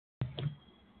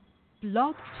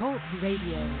Blog Talk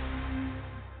Radio.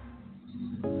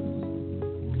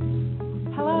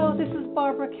 Hello, this is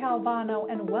Barbara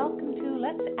Calvano, and welcome to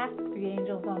Let's Ask the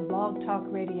Angels on Blog Talk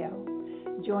Radio.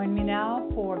 Join me now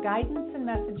for guidance and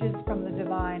messages from the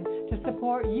divine to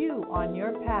support you on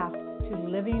your path to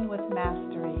living with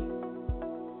mastery.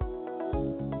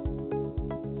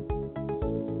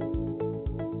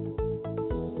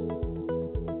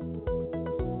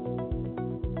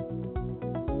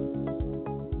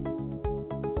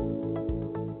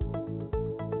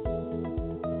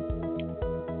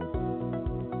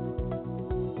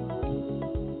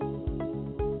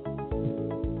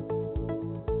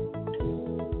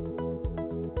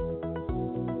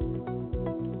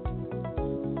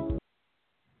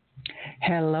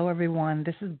 Hello, everyone.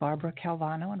 This is Barbara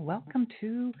Calvano, and welcome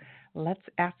to Let's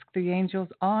Ask the Angels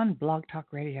on Blog Talk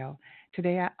Radio.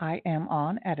 Today, I am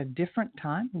on at a different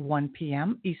time, 1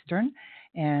 p.m. Eastern,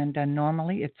 and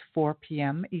normally it's 4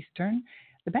 p.m. Eastern.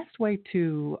 The best way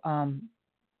to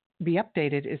be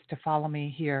updated is to follow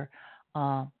me here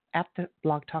at the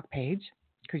Blog Talk page,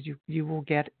 because you will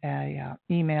get a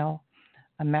email,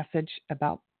 a message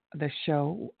about the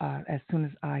show as soon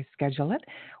as I schedule it,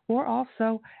 or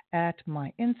also at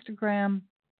my Instagram,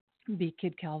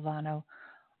 bkidcalvano,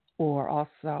 or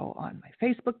also on my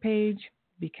Facebook page,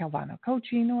 bcalvano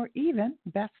coaching, or even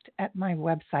best at my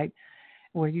website,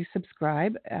 where you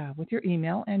subscribe with your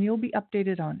email, and you'll be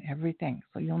updated on everything.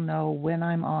 So you'll know when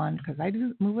I'm on, because I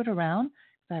do move it around.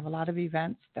 I have a lot of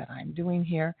events that I'm doing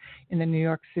here in the New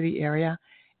York City area,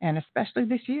 and especially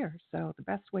this year. So the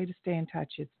best way to stay in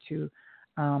touch is to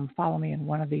follow me in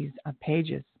one of these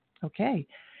pages. Okay.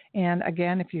 And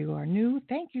again, if you are new,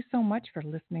 thank you so much for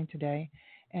listening today.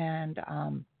 And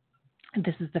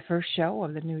this is the first show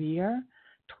of the new year,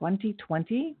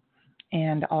 2020.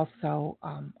 And also,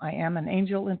 I am an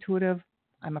angel intuitive.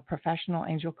 I'm a professional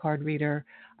angel card reader.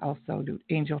 I also do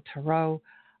angel tarot.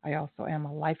 I also am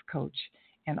a life coach.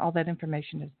 And all that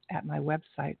information is at my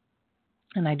website.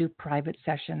 And I do private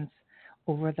sessions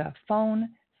over the phone,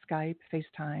 Skype,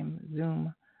 FaceTime,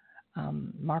 Zoom,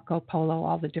 Marco Polo,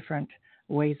 all the different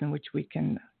ways in which we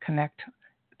can connect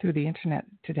through the internet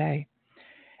today.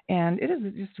 And it is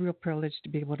just a real privilege to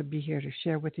be able to be here to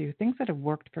share with you things that have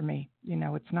worked for me. You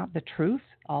know, it's not the truth,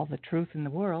 all the truth in the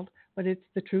world, but it's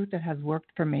the truth that has worked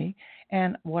for me.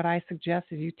 And what I suggest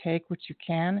is you take what you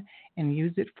can and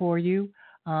use it for you.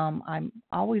 I'm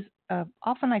always,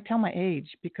 often I tell my age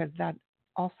because that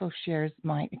also shares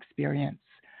my experience.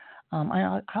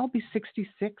 I'll be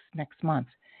 66 next month,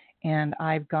 and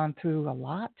I've gone through a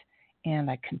lot, and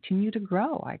I continue to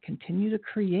grow. I continue to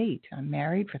create. I'm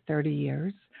married for 30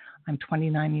 years. I'm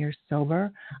 29 years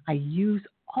sober. I use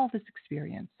all this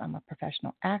experience. I'm a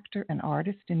professional actor and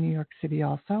artist in New York City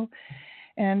also.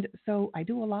 And so I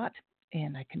do a lot,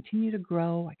 and I continue to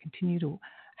grow. I continue to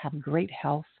have great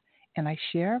health, and I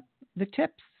share the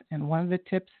tips. And one of the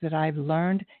tips that I've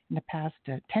learned in the past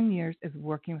 10 years is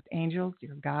working with angels,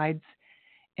 your guides,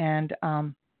 and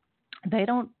they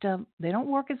don't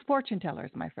work as fortune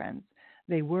tellers, my friends.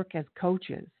 They work as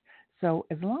coaches. So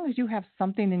as long as you have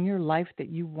something in your life that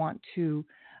you want to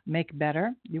make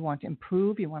better, you want to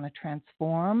improve, you want to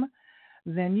transform,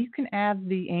 then you can add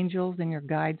the angels and your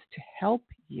guides to help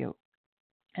you.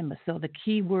 And so the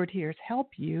key word here is help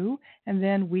you, and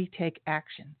then we take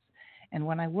actions. And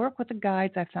when I work with the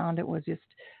guides, I found it was just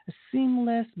a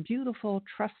seamless, beautiful,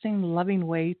 trusting, loving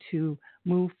way to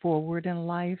move forward in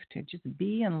life, to just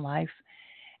be in life.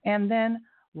 And then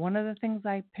one of the things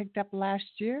I picked up last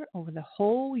year, over the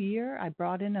whole year, I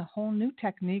brought in a whole new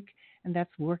technique, and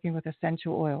that's working with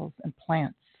essential oils and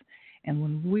plants. And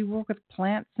when we work with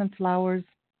plants and flowers,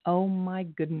 oh my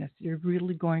goodness, you're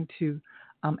really going to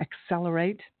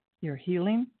accelerate your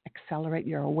healing, accelerate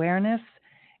your awareness,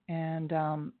 and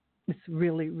it's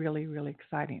really, really, really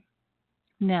exciting.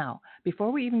 Now,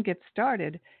 before we even get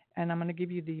started, and I'm going to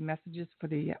give you the messages for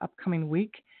the upcoming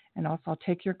week, and also I'll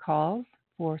take your calls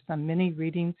for some mini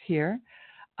readings here.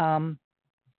 Goodness,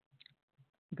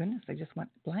 I just went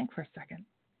blank for a second.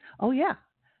 Oh, yeah.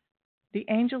 The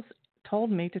angels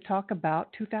told me to talk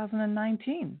about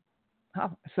 2019.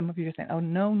 Oh, some of you are saying, oh,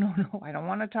 no, I don't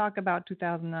want to talk about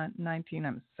 2019.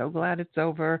 I'm so glad it's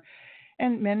over.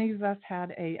 And many of us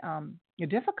had a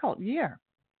difficult year.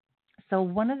 So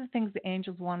one of the things the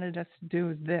angels wanted us to do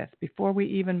is this. Before we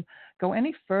even go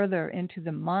any further into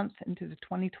the month, into the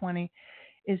 2020,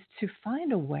 is to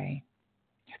find a way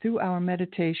through our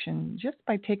meditation, just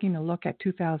by taking a look at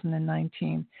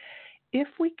 2019, if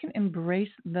we can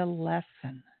embrace the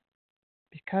lesson.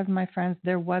 Because, my friends,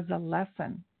 there was a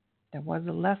lesson. There was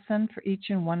a lesson for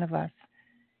each and one of us.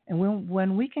 And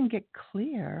when we can get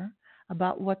clear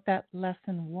about what that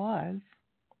lesson was.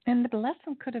 And the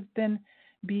lesson could have been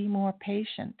be more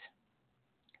patient,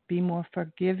 be more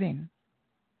forgiving,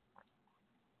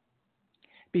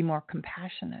 be more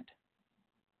compassionate.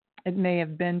 It may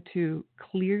have been to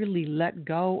clearly let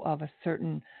go of a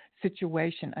certain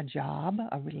situation, a job,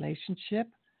 a relationship,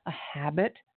 a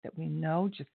habit that we know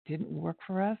just didn't work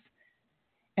for us.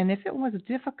 And if it was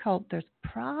difficult, there's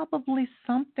probably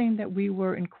something that we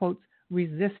were, in quotes,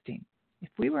 resisting. If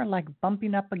we were like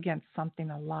bumping up against something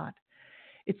a lot,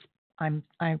 it's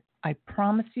I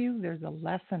promise you there's a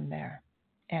lesson there.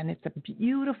 And it's a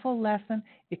beautiful lesson.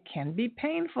 It can be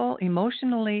painful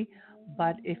emotionally,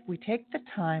 but if we take the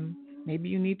time, maybe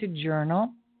you need to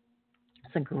journal.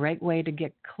 It's a great way to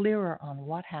get clearer on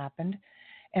what happened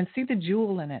and see the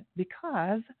jewel in it.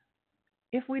 Because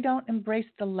if we don't embrace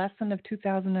the lesson of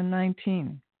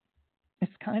 2019,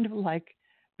 it's kind of like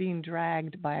being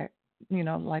dragged by,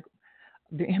 like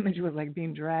the image was like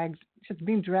being dragged, just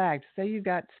being dragged. Say you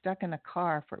got stuck in a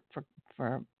car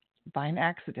for by an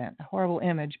accident, a horrible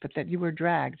image, but that you were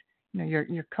dragged.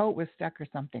 Your coat was stuck or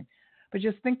something. But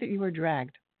just think that you were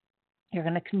dragged. You're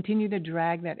going to continue to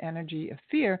drag that energy of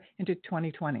fear into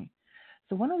 2020.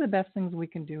 So one of the best things we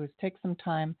can do is take some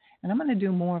time, and I'm going to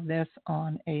do more of this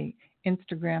on a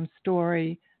Instagram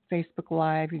story, Facebook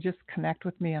Live. You just connect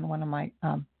with me on one of my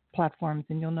platforms,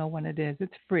 and you'll know when it is.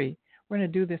 It's free. We're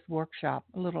going to do this workshop,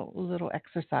 a little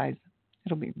exercise.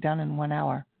 It'll be done in 1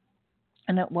 hour.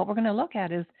 And what we're going to look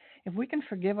at is if we can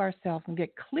forgive ourselves and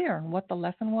get clear on what the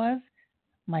lesson was,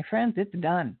 my friends, it's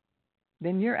done.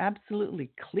 Then you're absolutely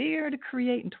clear to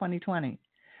create in 2020.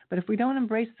 But if we don't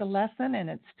embrace the lesson and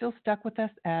it's still stuck with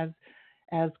us as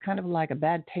kind of like a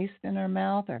bad taste in our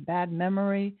mouth or a bad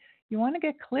memory, you want to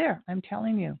get clear. I'm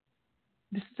telling you,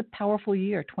 this is a powerful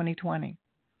year, 2020.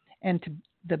 And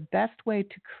the best way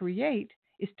to create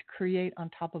is to create on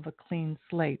top of a clean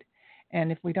slate.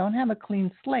 And if we don't have a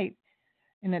clean slate,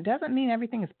 and it doesn't mean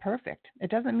everything is perfect.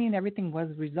 It doesn't mean everything was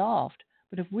resolved.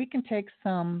 But if we can take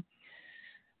some,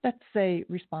 let's say,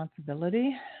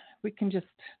 responsibility, we can just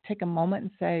take a moment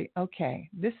and say, okay,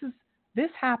 this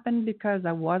happened because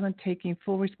I wasn't taking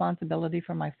full responsibility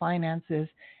for my finances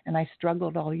and I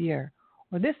struggled all year.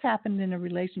 Or this happened in a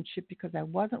relationship because I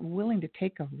wasn't willing to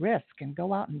take a risk and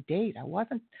go out and date. I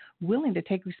wasn't willing to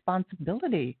take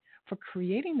responsibility for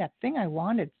creating that thing I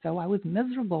wanted, so I was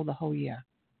miserable the whole year.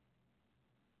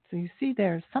 So you see,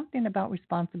 there's something about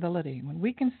responsibility. When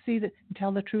we can see that and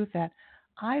tell the truth that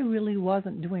I really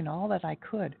wasn't doing all that I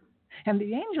could. And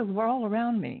the angels were all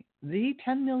around me. The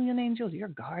 10 million angels, your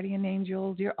guardian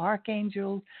angels, your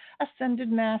archangels,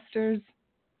 ascended masters.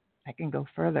 I can go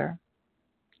further.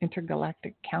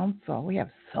 Intergalactic Council. We have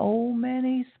so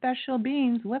many special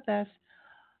beings with us.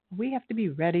 We have to be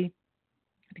ready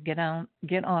to get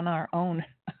on our own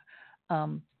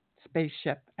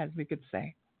spaceship, as we could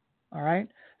say. All right?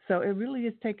 So it really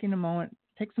is taking a moment,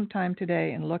 take some time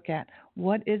today and look at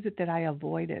what is it that I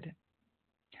avoided?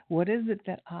 What is it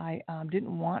that I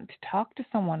didn't want to talk to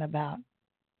someone about?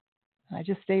 I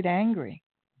just stayed angry.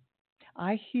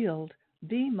 I healed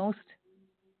the most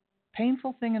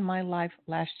painful thing in my life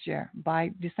last year.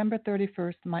 By December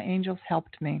 31st, my angels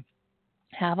helped me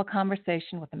have a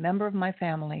conversation with a member of my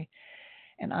family,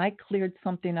 and I cleared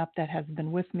something up that has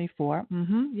been with me for,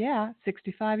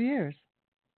 65 years.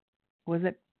 Was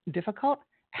it difficult?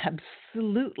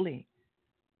 Absolutely.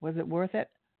 Was it worth it?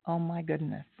 Oh, my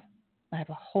goodness. I have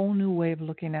a whole new way of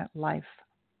looking at life.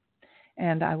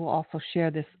 And I will also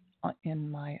share this in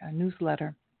my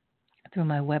newsletter through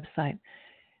my website.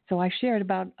 So I shared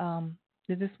about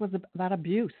this was about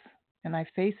abuse, and I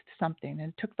faced something, and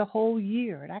it took the whole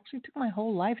year. It actually took my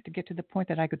whole life to get to the point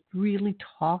that I could really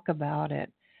talk about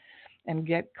it and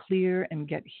get clear and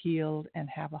get healed and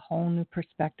have a whole new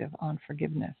perspective on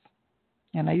forgiveness.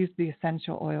 And I used the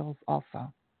essential oils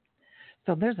also.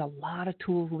 So there's a lot of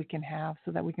tools we can have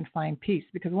so that we can find peace.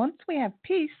 Because once we have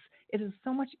peace, it is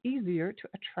so much easier to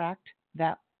attract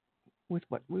that with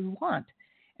what we want.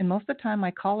 And most of the time,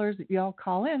 my callers, y'all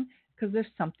call in because there's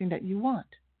something that you want.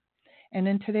 And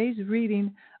in today's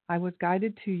reading, I was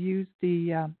guided to use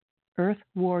the Earth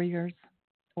Warriors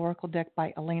Oracle deck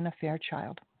by Elena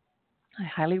Fairchild. I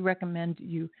highly recommend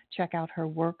you check out her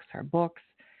works, her books.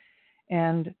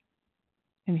 And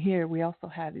in here, we also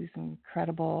had these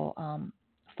incredible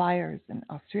fires in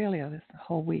Australia this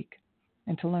whole week.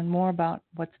 And to learn more about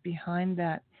what's behind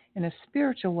that in a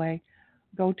spiritual way,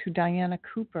 go to Diana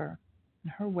Cooper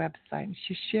and her website. And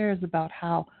she shares about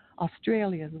how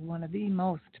Australia is one of the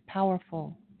most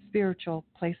powerful spiritual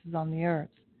places on the earth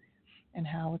and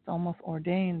how it's almost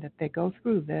ordained that they go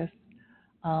through this.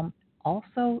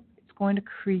 Also, it's going to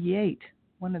create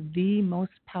one of the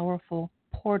most powerful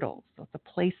portals. So it's a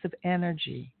place of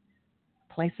energy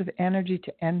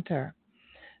to enter.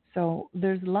 So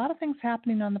there's a lot of things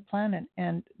happening on the planet,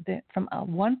 and from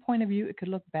one point of view, it could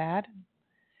look bad.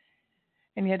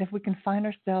 And yet, if we can find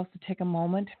ourselves to take a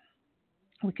moment,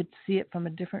 we could see it from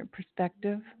a different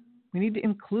perspective. We need to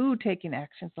include taking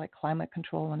actions like climate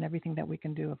control and everything that we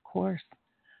can do, of course.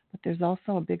 But there's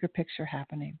also a bigger picture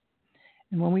happening.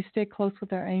 And when we stay close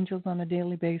with our angels on a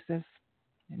daily basis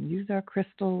and use our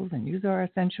crystals and use our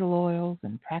essential oils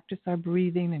and practice our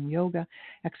breathing and yoga,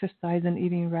 exercise and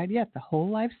eating right, the whole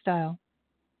lifestyle,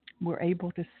 we're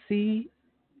able to see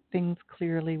things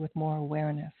clearly with more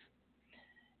awareness.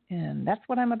 And that's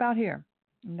what I'm about here.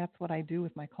 And that's what I do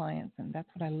with my clients. And that's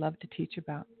what I love to teach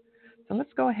about. So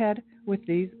let's go ahead with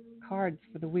these cards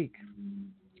for the week.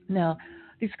 Now,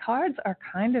 these cards are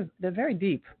they're very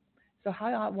deep. So how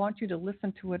I want you to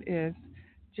listen to it is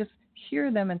just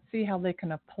hear them and see how they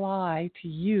can apply to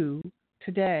you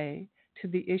today, to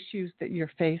the issues that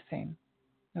you're facing.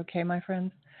 Okay, my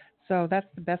friends? So that's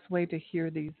the best way to hear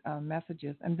these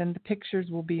messages. And then the pictures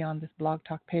will be on this Blog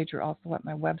Talk page or also at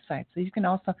my website. So you can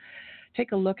also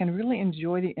take a look and really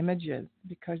enjoy the images,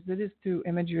 because it is through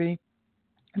imagery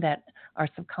that our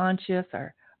subconscious,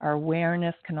 our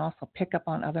awareness can also pick up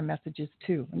on other messages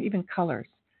too, and even colors.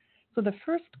 So the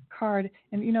first card,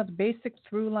 and the basic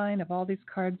through line of all these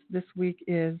cards this week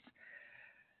is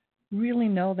really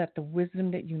know that the wisdom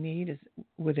that you need is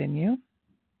within you.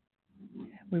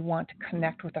 We want to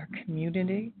connect with our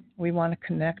community. We want to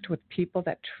connect with people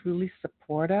that truly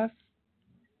support us.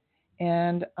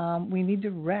 And we need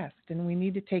to rest, and we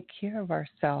need to take care of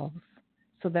ourselves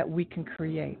so that we can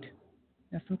create.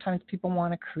 Now, sometimes people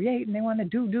want to create and they want to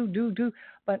do.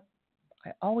 But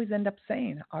I always end up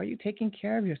saying, are you taking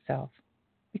care of yourself?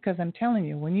 Because I'm telling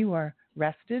you, when you are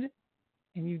rested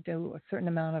and you do a certain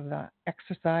amount of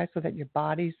exercise so that your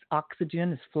body's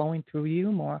oxygen is flowing through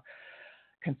you more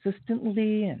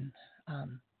consistently and,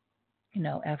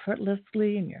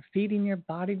 effortlessly, and you're feeding your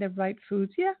body the right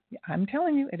foods. Yeah, I'm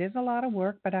telling you, it is a lot of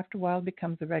work, but after a while it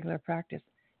becomes a regular practice.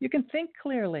 You can think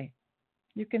clearly.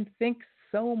 You can think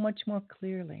so much more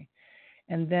clearly.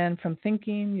 And then from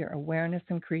thinking, your awareness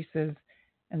increases,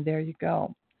 and there you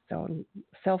go. So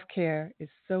self-care is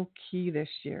so key this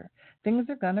year. Things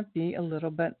are going to be a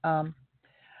little bit,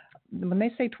 when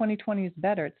they say 2020 is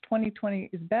better, it's 2020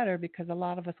 is better because a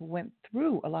lot of us went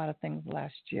through a lot of things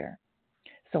last year.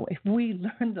 So if we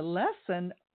learn the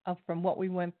lesson from what we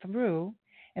went through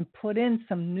and put in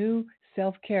some new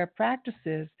self-care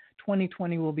practices,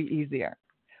 2020 will be easier.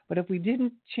 But if we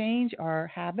didn't change our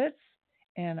habits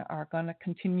and are going to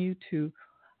continue to,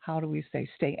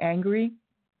 stay angry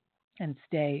and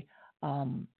stay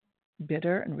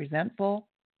bitter and resentful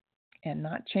and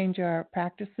not change our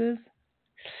practices,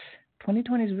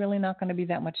 2020 is really not going to be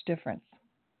that much difference.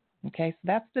 Okay, so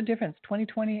that's the difference.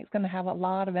 2020 is going to have a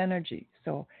lot of energy.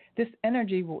 So this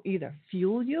energy will either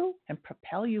fuel you and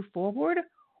propel you forward,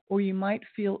 or you might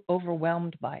feel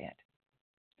overwhelmed by it.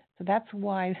 So that's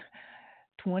why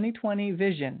 2020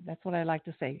 vision, that's what I like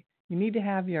to say. You need to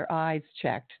have your eyes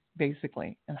checked,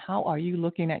 basically. And how are you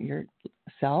looking at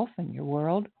yourself and your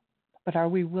world? But are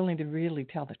we willing to really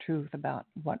tell the truth about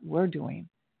what we're doing?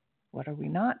 What are we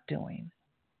not doing?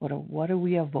 What are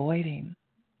we avoiding?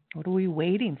 What are we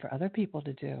waiting for other people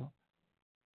to do?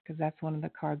 Because that's one of the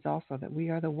cards also, that we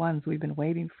are the ones we've been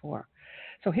waiting for.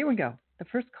 So here we go. The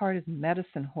first card is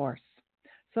Medicine Horse.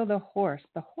 So the horse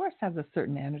has a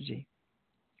certain energy.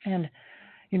 And,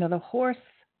 the horse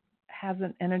has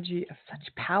an energy of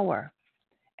such power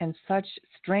and such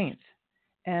strength.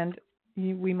 And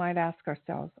we might ask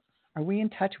ourselves, are we in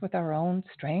touch with our own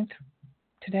strength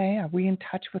today? Are we in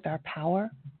touch with our power?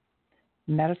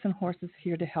 Medicine Horse is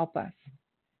here to help us.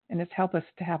 And it's help us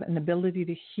to have an ability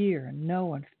to hear and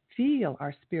know and feel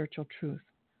our spiritual truth,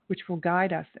 which will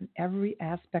guide us in every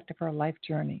aspect of our life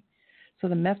journey. So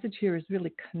the message here is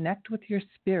really connect with your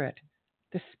spirit,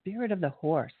 the spirit of the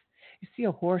horse. You see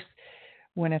a horse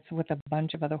when it's with a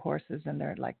bunch of other horses and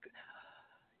they're like,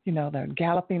 they're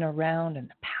galloping around, and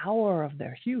the power of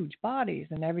their huge bodies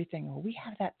and everything. Well, we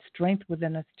have that strength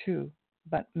within us too,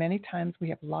 but many times we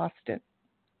have lost it.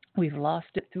 We've lost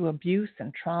it through abuse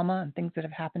and trauma and things that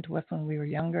have happened to us when we were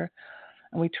younger.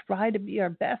 And we try to be our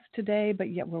best today, but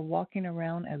yet we're walking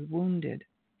around as wounded,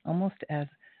 almost as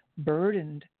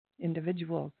burdened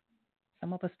individuals.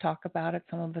 Some of us talk about it,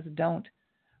 some of us don't.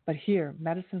 But here,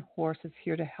 Medicine Horse is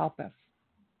here to help us.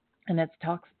 And it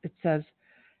says,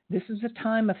 this is a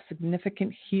time of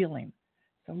significant healing.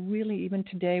 So really, even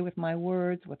today with my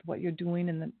words, with what you're doing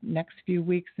in the next few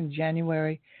weeks in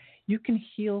January, you can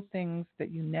heal things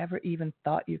that you never even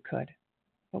thought you could.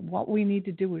 But what we need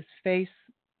to do is face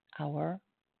our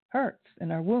hurts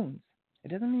and our wounds. It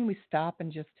doesn't mean we stop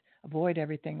and just avoid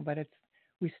everything, but it's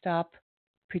we stop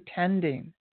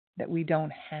pretending that we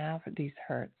don't have these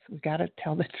hurts. We got to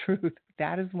tell the truth.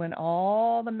 That is when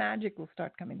all the magic will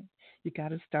start coming in. You got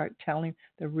to start telling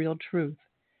the real truth.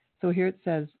 So here it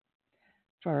says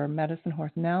for our medicine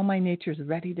horse, now my nature is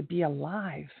ready to be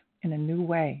alive in a new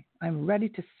way. I'm ready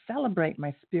to celebrate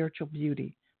my spiritual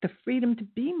beauty, the freedom to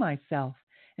be myself,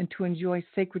 and to enjoy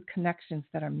sacred connections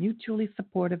that are mutually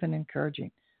supportive and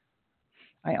encouraging.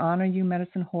 I honor you,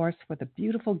 medicine horse, for the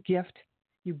beautiful gift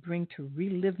you bring to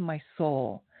relive my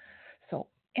soul. So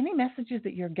any messages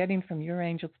that you're getting from your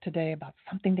angels today about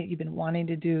something that you've been wanting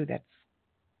to do that's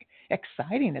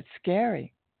exciting, that's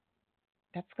scary,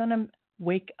 that's going to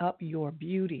wake up your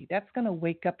beauty. That's going to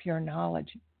wake up your knowledge.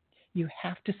 You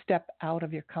have to step out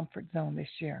of your comfort zone this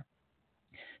year.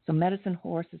 So Medicine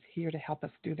Horse is here to help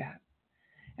us do that.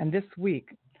 And this week,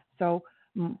 so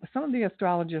some of the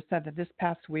astrologers said that this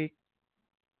past week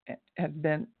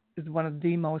is one of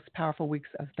the most powerful weeks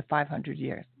of the 500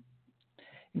 years.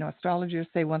 You know, astrologers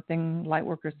say one thing, light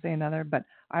workers say another, but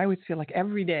I always feel like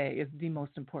every day is the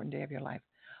most important day of your life.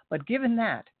 But given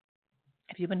that,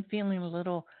 if you've been feeling a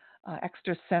little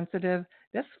extra sensitive,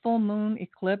 this full moon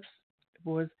eclipse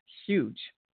was huge.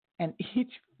 And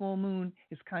each full moon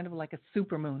is kind of like a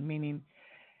super moon, meaning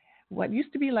what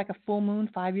used to be like a full moon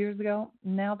 5 years ago,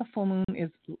 now the full moon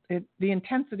the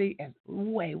intensity is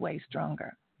way, way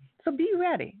stronger. So be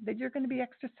ready that you're going to be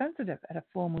extra sensitive at a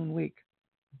full moon week.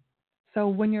 So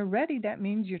when you're ready, that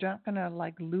means you're not going to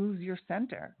like lose your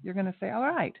center. You're going to say, all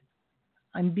right,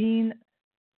 I'm being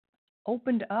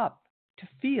opened up to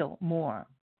feel more.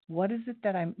 What is it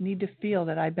that I need to feel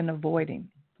that I've been avoiding?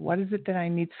 What is it that I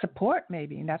need support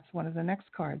maybe? And that's one of the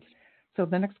next cards. So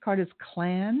the next card is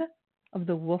Clan of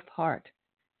the Wolf Heart.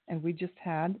 And we just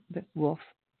had the Wolf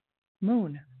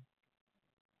Moon.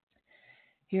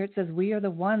 Here it says, we are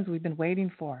the ones we've been waiting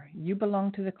for. You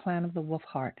belong to the Clan of the Wolf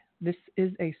Heart. This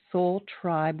is a soul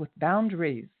tribe with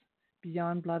boundaries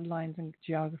beyond bloodlines and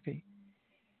geography.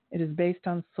 It is based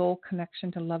on soul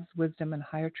connection to love's wisdom and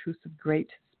higher truths of great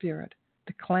spirit.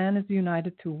 The clan is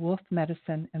united through wolf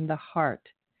medicine and the heart.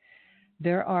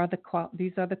 These are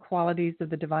the qualities of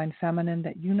the divine feminine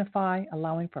that unify,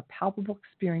 allowing for palpable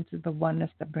experiences of oneness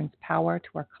that brings power to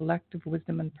our collective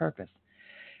wisdom and purpose.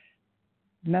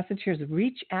 The message here is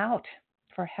reach out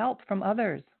for help from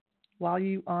others while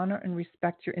you honor and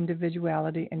respect your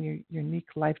individuality and your unique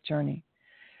life journey.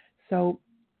 So,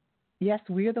 yes,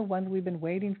 we are the ones we've been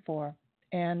waiting for,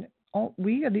 and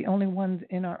we are the only ones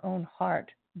in our own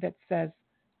heart that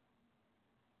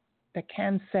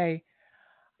can say,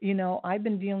 you know, I've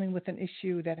been dealing with an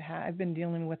issue that I've been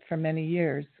dealing with for many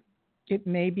years. It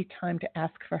may be time to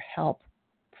ask for help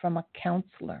from a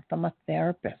counselor, from a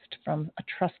therapist, from a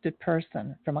trusted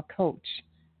person, from a coach.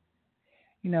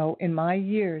 You know, in my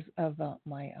years of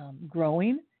my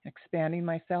growing, expanding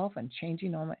myself and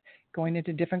changing going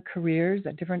into different careers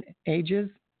at different ages,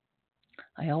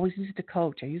 I always used a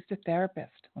coach. I used a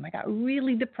therapist. When I got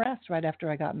really depressed right after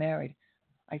I got married,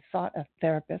 I sought a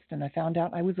therapist and I found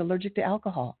out I was allergic to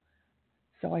alcohol.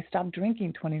 So I stopped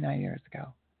drinking 29 years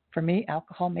ago. For me,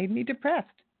 alcohol made me depressed.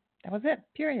 That was it,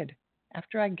 period.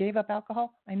 After I gave up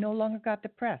alcohol, I no longer got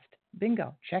depressed.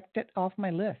 Bingo, checked it off my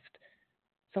list.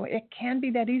 So it can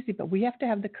be that easy, but we have to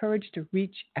have the courage to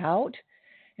reach out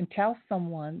and tell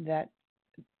someone that,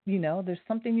 you know, there's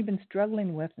something you've been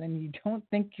struggling with and you don't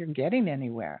think you're getting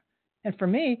anywhere. And for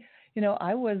me, you know,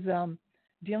 I was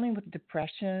dealing with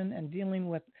depression and dealing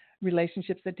with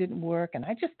relationships that didn't work. And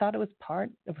I just thought it was part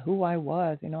of who I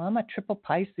was. You know, I'm a triple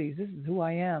Pisces. This is who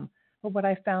I am. But what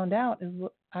I found out is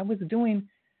I was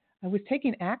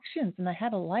taking actions and I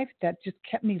had a life that just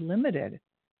kept me limited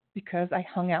because I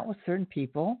hung out with certain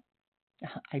people.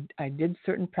 I did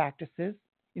certain practices.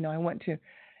 You know, I went to,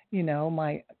 you know,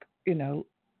 my, you know,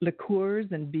 liqueurs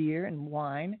and beer and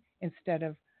wine instead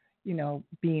of, you know,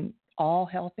 being all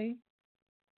healthy.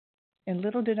 And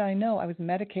little did I know I was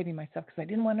medicating myself because I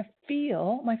didn't want to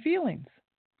feel my feelings.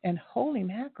 And holy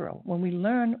mackerel, when we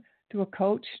learn through a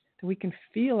coach that we can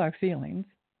feel our feelings,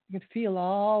 you can feel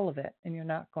all of it and you're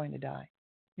not going to die.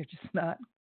 You're just not,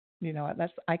 you know,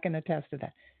 I can attest to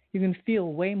that. You can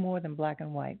feel way more than black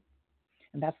and white.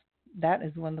 And that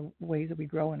is one of the ways that we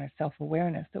grow in our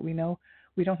self-awareness, that we know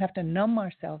we don't have to numb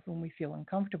ourselves when we feel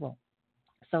uncomfortable.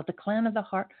 So the clan of the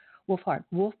heart, wolf heart,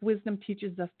 wolf wisdom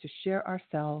teaches us to share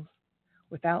ourselves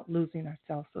without losing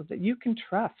ourselves, so that you can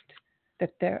trust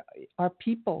that there are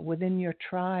people within your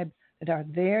tribe that are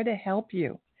there to help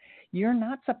you. You're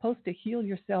not supposed to heal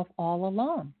yourself all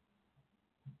alone.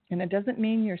 And it doesn't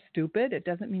mean you're stupid. It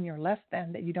doesn't mean you're less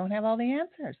than, that you don't have all the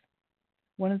answers.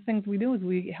 One of the things we do is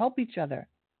we help each other.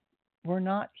 We're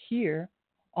not here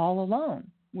all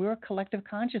alone. We're a collective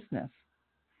consciousness.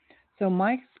 So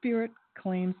my spirit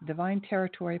claims divine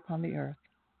territory upon the earth.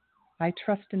 I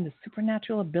trust in the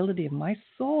supernatural ability of my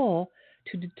soul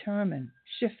to determine,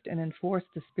 shift, and enforce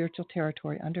the spiritual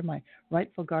territory under my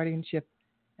rightful guardianship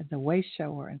as the way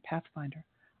shower and pathfinder.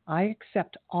 I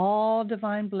accept all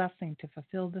divine blessing to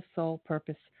fulfill the sole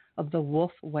purpose of the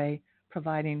wolf way,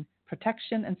 providing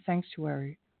protection and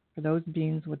sanctuary for those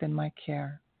beings within my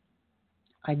care.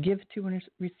 I give to and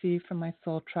receive from my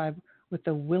soul tribe with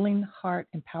a willing heart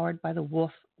empowered by the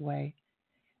wolf way.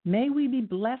 May we be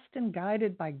blessed and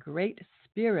guided by great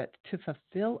spirit to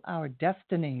fulfill our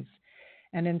destinies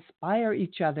and inspire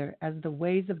each other as the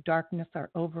ways of darkness are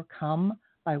overcome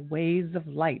by ways of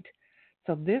light.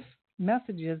 So this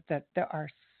message is that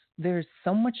there's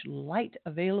so much light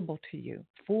available to you,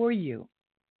 for you,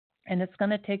 and it's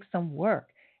going to take some work.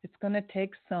 It's going to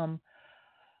take some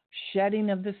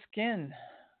shedding of the skin,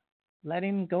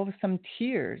 letting go of some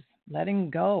tears,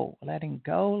 letting go.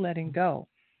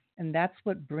 And that's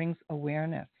what brings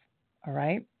awareness, all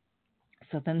right?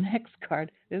 So the next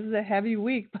card, this is a heavy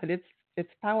week, but it's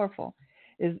powerful,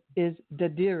 is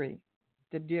Dadiri.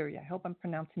 Dadiri, I hope I'm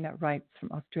pronouncing that right. It's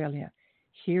from Australia.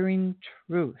 Hearing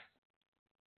truth.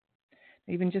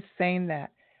 Even just saying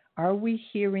that, are we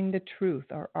hearing the truth,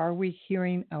 or are we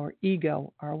hearing our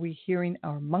ego? Are we hearing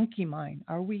our monkey mind?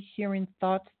 Are we hearing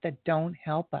thoughts that don't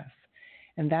help us?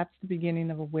 And that's the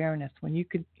beginning of awareness. When you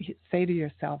could say to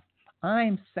yourself,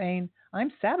 I'm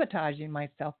sabotaging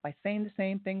myself by saying the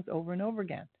same things over and over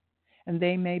again. And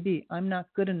they may be, I'm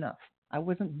not good enough. I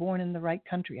wasn't born in the right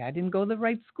country. I didn't go to the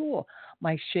right school.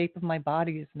 My shape of my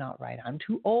body is not right. I'm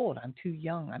too old. I'm too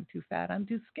young. I'm too fat. I'm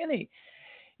too skinny.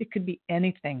 It could be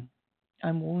anything.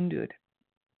 I'm wounded.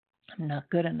 I'm not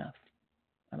good enough.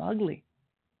 I'm ugly.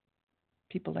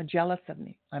 People are jealous of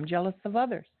me. I'm jealous of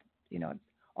others. It's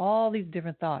all these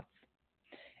different thoughts.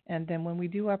 And then when we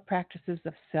do our practices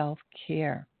of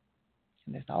self-care,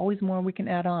 and there's always more we can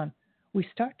add on, we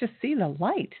start to see the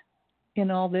light in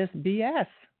all this BS.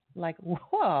 Like,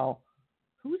 whoa,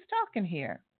 who's talking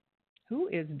here? Who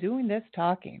is doing this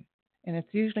talking? And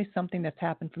it's usually something that's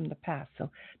happened from the past.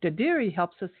 So Dadiri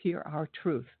helps us hear our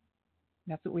truth.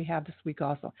 That's what we have this week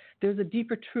also. There's a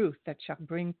deeper truth that shall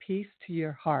bring peace to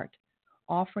your heart,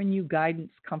 offering you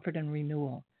guidance, comfort, and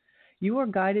renewal. You are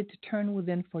guided to turn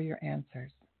within for your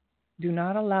answers. Do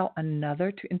not allow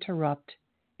another to interrupt,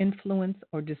 influence,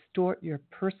 or distort your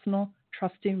personal,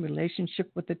 trusting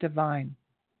relationship with the divine.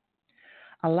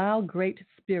 Allow Great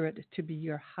Spirit to be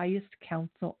your highest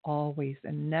counsel always,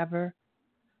 and never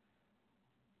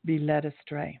be led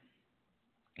astray.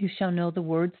 You shall know the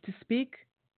words to speak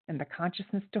and the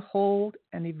consciousness to hold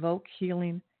and evoke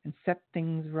healing and set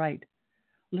things right.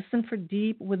 Listen for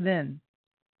deep within.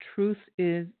 Truth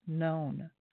is known.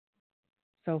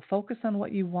 So focus on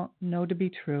what you know to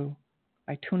be true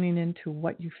by tuning into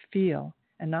what you feel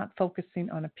and not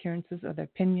focusing on appearances or the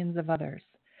opinions of others.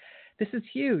 This is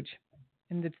huge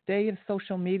in this day of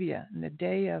social media, in the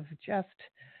day of just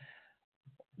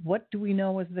what do we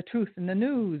know as the truth in the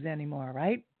news anymore,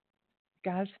 right?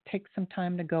 Guys, take some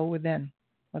time to go within,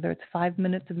 whether it's 5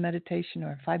 minutes of meditation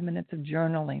or 5 minutes of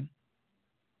journaling.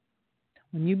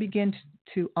 When you begin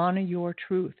to honor your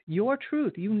truth,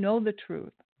 you know the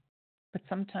truth. But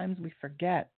sometimes we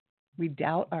forget. We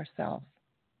doubt ourselves.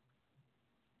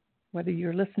 Whether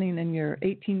you're listening and you're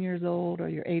 18 years old or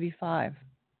you're 85,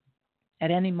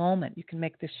 at any moment you can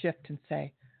make this shift and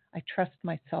say, I trust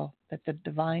myself that the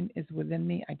divine is within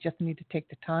me. I just need to take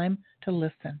the time to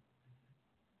listen.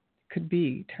 It could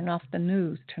be turn off the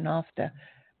news, turn off the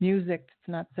music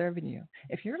that's not serving you.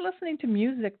 If you're listening to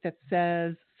music that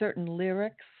says certain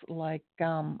lyrics, like,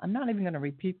 I'm not even going to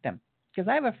repeat them, because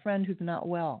I have a friend who's not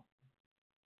well.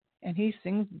 And he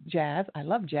sings jazz. I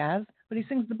love jazz, but he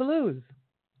sings the blues.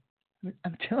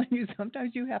 I'm telling you,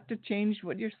 sometimes you have to change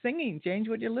what you're singing, change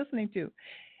what you're listening to.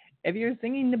 If you're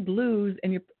singing the blues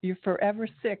and you're forever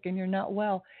sick and you're not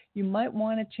well, you might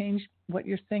want to change what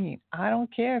you're singing. I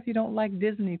don't care if you don't like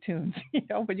Disney tunes,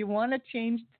 but you want to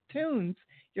change the tunes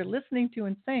you're listening to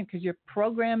and saying, because you're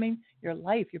programming your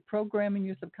life, you're programming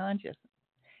your subconscious.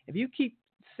 If you keep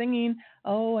singing,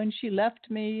 oh, and she left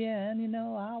me, and,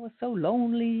 I was so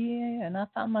lonely, and I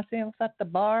found myself at the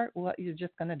bar, well, you're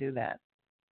just going to do that.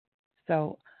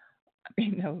 So,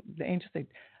 the angels say,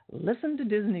 listen to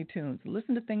Disney tunes.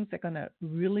 Listen to things that are going to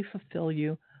really fulfill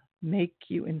you, make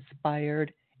you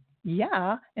inspired,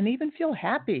 and even feel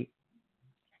happy.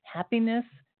 Happiness,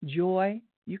 joy,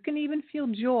 You can even feel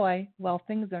joy while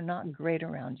things are not great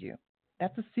around you.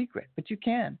 That's a secret, but you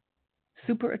can.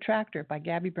 Super Attractor by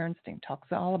Gabby Bernstein talks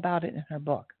all about it in her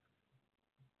book.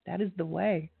 That is the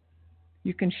way.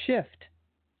 You can shift.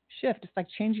 Shift. It's like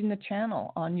changing the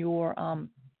channel on your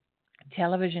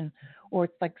television, or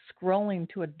it's like scrolling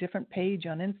to a different page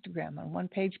on Instagram. On one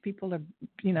page, people are,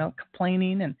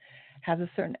 complaining and has a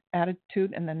certain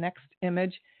attitude, and the next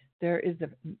image, there is a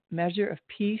measure of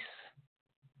peace.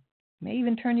 May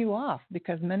even turn you off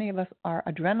because many of us are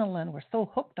adrenaline. We're so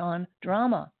hooked on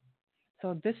drama.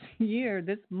 So this year,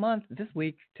 this month, this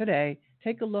week, today,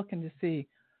 take a look and to see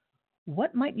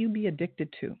what might you be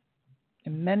addicted to.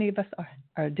 And many of us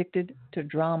are addicted to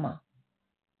drama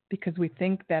because we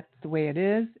think that's the way it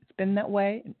is. It's been that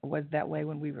way. It was that way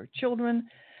when we were children,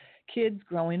 kids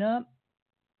growing up.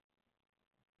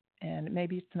 And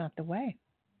maybe it's not the way.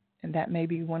 And that may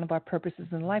be one of our purposes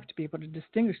in life, to be able to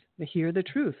distinguish, to hear the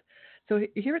truth. So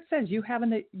here it says you have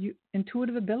an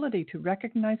intuitive ability to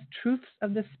recognize truths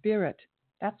of the spirit.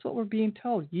 That's what we're being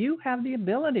told. You have the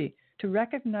ability to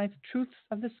recognize truths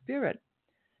of the spirit.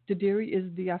 Dadiri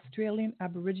is the Australian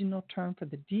Aboriginal term for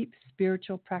the deep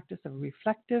spiritual practice of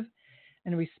reflective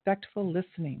and respectful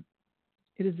listening.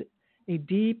 It is a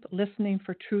deep listening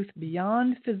for truth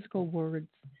beyond physical words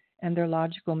and their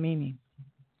logical meaning.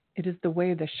 It is the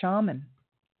way of the shaman,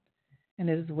 and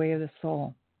it is the way of the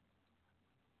soul.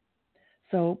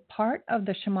 So part of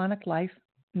the shamanic life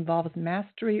involves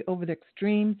mastery over the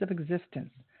extremes of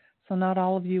existence. So not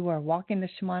all of you are walking the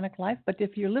shamanic life, but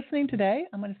if you're listening today,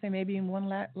 I'm going to say maybe in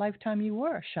one lifetime you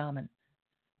were a shaman.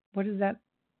 What does that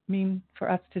mean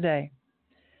for us today?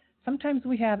 Sometimes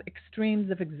we have extremes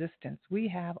of existence. We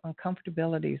have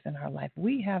uncomfortabilities in our life.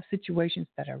 We have situations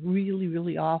that are really,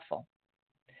 really awful.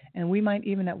 And we might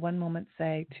even at one moment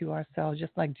say to ourselves,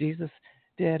 just like Jesus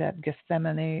did at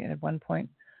Gethsemane at one point,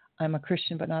 I'm a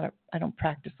Christian, but I don't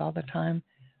practice all the time.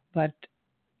 But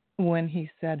when he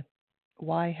said,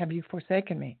 why have you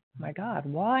forsaken me? My God,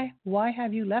 why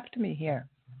have you left me here?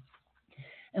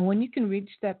 And when you can reach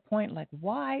that point, like,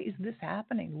 why is this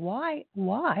happening? Why?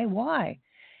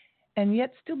 And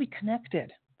yet still be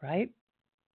connected, right?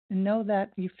 And know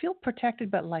that you feel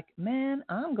protected, but like, man,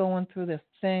 I'm going through this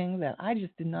thing that I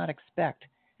just did not expect.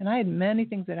 And I had many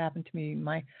things that happened to me in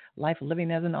my life,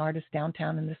 living as an artist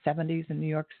downtown in the 70s in New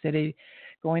York City,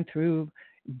 going through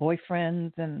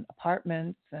boyfriends and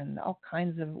apartments and all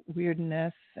kinds of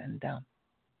weirdness and,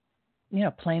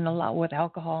 playing a lot with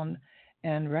alcohol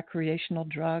and recreational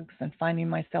drugs and finding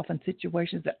myself in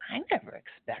situations that I never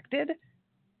expected.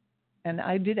 And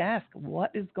I did ask, what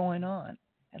is going on?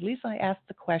 At least I asked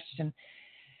the question,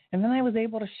 and then I was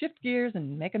able to shift gears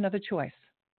and make another choice.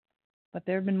 But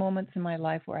there have been moments in my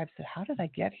life where I've said, how did I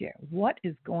get here? What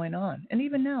is going on? And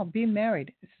even now, being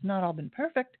married, it's not all been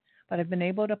perfect, but I've been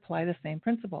able to apply the same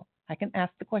principle. I can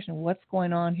ask the question, what's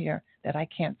going on here that I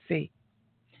can't see?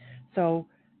 So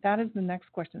that is the next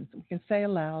question. So we can say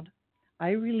aloud,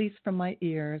 I release from my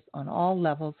ears on all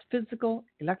levels, physical,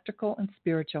 electrical, and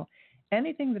spiritual,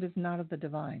 anything that is not of the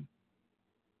divine.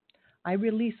 I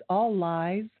release all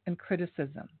lies and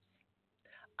criticisms.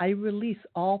 I release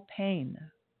all pain.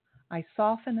 I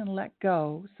soften and let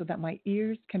go so that my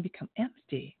ears can become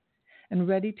empty and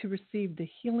ready to receive the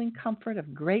healing comfort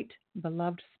of great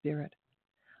beloved spirit.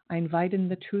 I invite in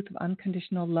the truth of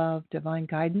unconditional love, divine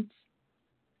guidance,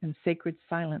 and sacred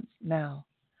silence now.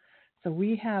 So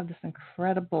we have this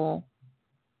incredible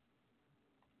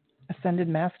ascended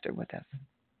master with us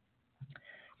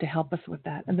to help us with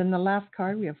that. And then the last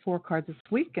card, we have 4 cards this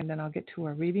week, and then I'll get to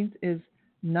our readings, is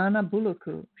Nana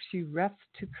Buluku. She rests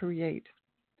to create.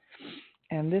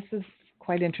 And this is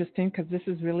quite interesting because this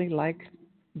is really like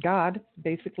God,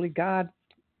 basically God.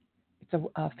 It's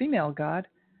a female God.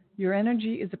 Your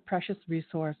energy is a precious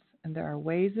resource, and there are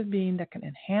ways of being that can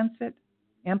enhance it,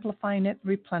 amplifying it,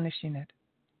 replenishing it.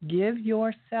 Give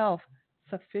yourself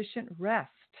sufficient rest,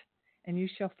 and you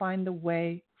shall find the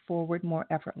way forward more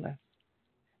effortless.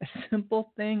 A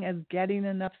simple thing as getting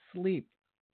enough sleep.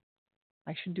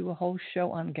 I should do a whole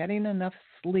show on getting enough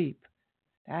sleep.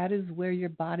 That is where your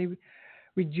body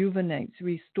rejuvenates,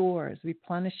 restores,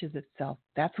 replenishes itself.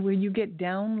 That's where you get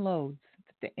downloads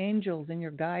that the angels and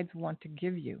your guides want to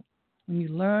give you. When you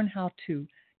learn how to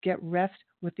get rest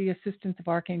with the assistance of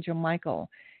Archangel Michael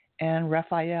and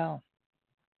Raphael,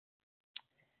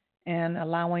 and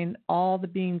allowing all the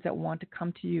beings that want to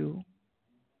come to you.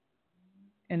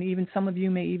 And even some of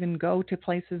you may even go to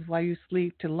places while you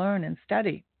sleep to learn and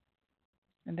study,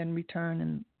 and then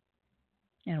return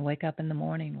and wake up in the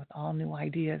morning with all new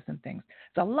ideas and things.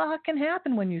 So a lot can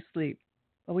happen when you sleep,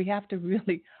 but we have to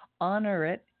really honor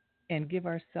it and give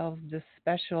ourselves this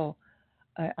special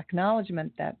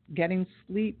acknowledgement that getting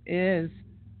sleep is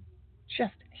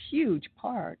just a huge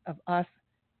part of us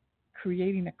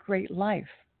creating a great life.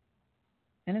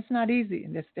 And it's not easy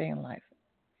in this day in life.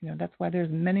 That's why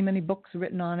there's many, many books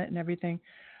written on it and everything.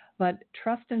 But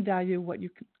trust and value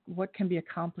what can be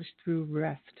accomplished through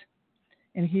rest.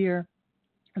 And here,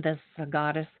 this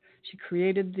goddess, she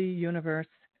created the universe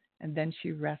and then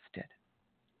she rested.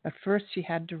 But first, she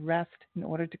had to rest in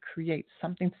order to create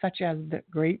something such as the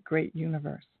great, great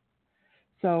universe.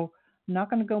 So I'm not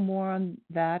going to go more on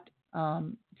that.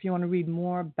 If you want to read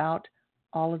more about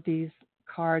all of these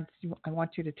cards, I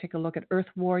want you to take a look at Earth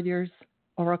Warriors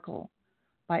Oracle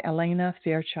by Elena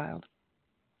Fairchild.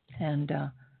 And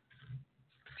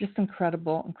just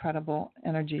incredible, incredible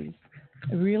energies.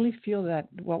 I really feel that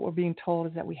what we're being told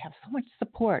is that we have so much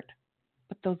support,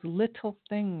 but those little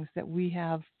things that we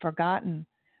have forgotten,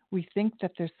 we think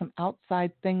that there's some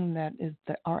outside thing that is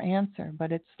our answer,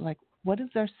 but it's like, what is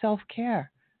our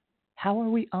self-care? How are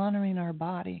we honoring our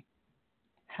body?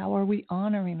 How are we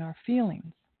honoring our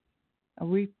feelings? Are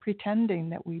we pretending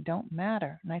that we don't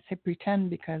matter? And I say pretend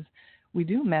because we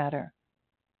do matter,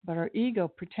 but our ego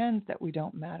pretends that we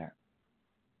don't matter.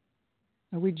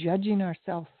 Are we judging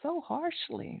ourselves so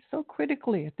harshly, so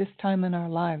critically at this time in our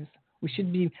lives? We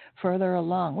should be further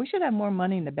along. We should have more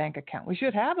money in the bank account. We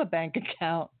should have a bank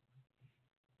account.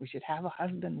 We should have a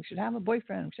husband. We should have a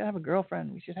boyfriend. We should have a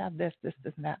girlfriend. We should have this,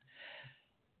 and that.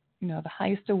 The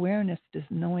highest awareness is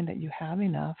knowing that you have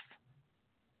enough.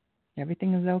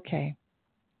 Everything is okay.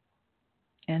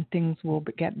 And things will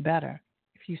get better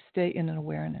if you stay in an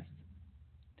awareness.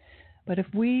 But if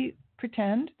we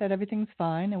pretend that everything's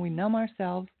fine and we numb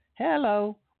ourselves,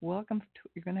 hello, welcome to,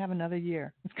 you're going to have another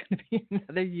year. It's going to be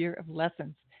another year of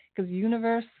lessons because the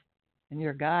universe and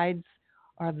your guides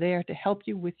are there to help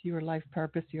you with your life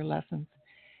purpose, your lessons.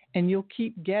 And you'll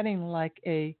keep getting like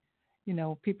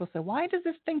people say, why does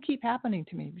this thing keep happening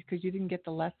to me? Because you didn't get the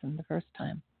lesson the first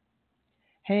time.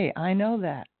 Hey, I know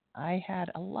that. I had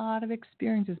a lot of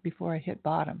experiences before I hit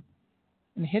bottom.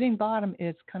 And hitting bottom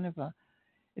is kind of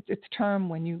it's a term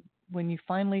when you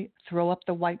finally throw up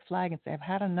the white flag and say, I've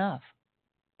had enough.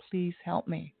 Please help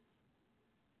me.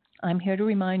 I'm here to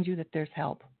remind you that there's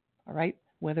help, all right?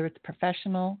 Whether it's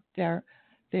professional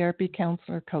therapy,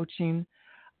 counselor, coaching,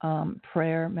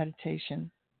 prayer,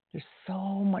 meditation. There's so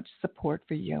much support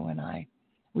for you and I.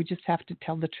 We just have to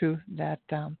tell the truth that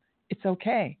it's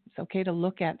okay. It's okay to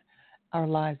look at our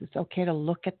lives. It's okay to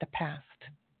look at the past.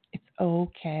 It's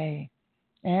okay.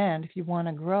 And if you want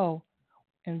to grow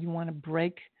and you want to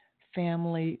break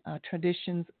family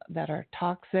traditions that are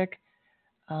toxic,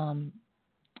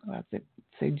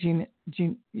 Genie,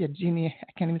 I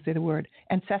can't even say the word,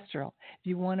 ancestral. If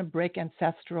you want to break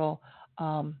ancestral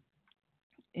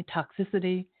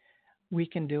toxicity, we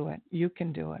can do it. You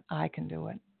can do it. I can do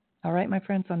it. All right, my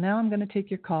friends. So now I'm going to take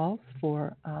your calls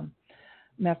for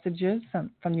messages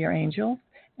from your angels.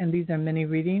 And these are mini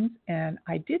readings. And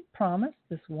I did promise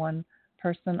this one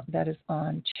person that is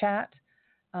on chat,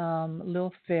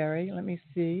 Lil Fairy. Let me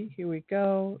see. Here we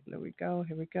go.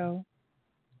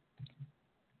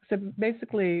 So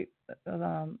basically,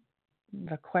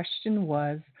 the question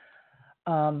was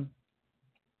about,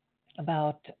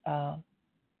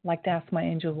 like to ask my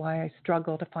angel why I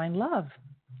struggle to find love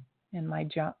in my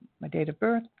job, my date of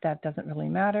birth. That doesn't really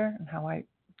matter, and how I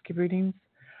give readings.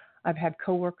 I've had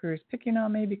coworkers picking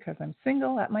on me because I'm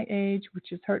single at my age,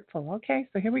 which is hurtful. Okay,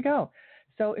 so here we go.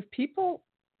 So if people,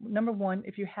 number one,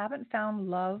 if you haven't found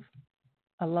love,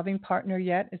 a loving partner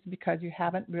yet, it's because you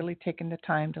haven't really taken the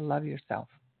time to love yourself.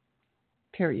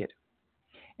 Period.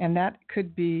 And that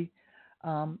could be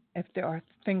if there are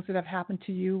things that have happened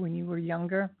to you when you were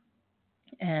younger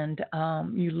and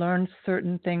you learned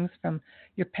certain things from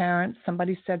your parents.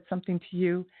 Somebody said something to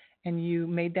you and you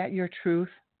made that your truth.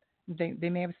 They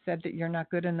may have said that you're not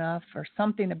good enough or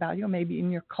something about you, maybe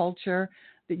in your culture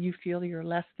that you feel you're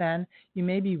less than. You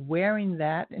may be wearing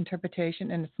that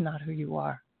interpretation and it's not who you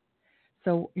are.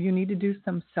 So you need to do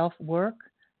some self-work,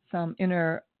 some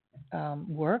inner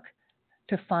work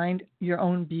to find your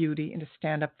own beauty and to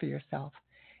stand up for yourself.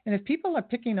 And if people are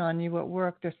picking on you at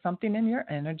work, there's something in your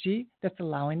energy that's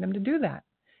allowing them to do that.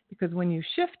 Because when you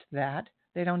shift that,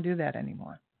 they don't do that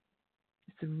anymore.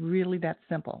 It's really that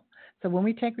simple. So when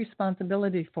we take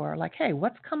responsibility for, like, hey,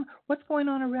 what's going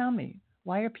on around me?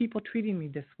 Why are people treating me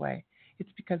this way?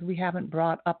 It's because we haven't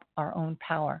brought up our own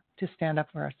power to stand up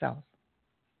for ourselves.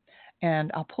 And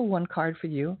I'll pull one card for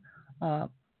you.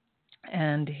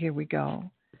 And here we go.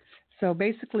 So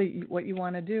basically what you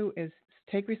want to do is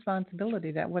take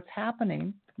responsibility that what's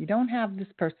happening, you don't have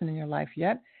this person in your life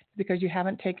yet because you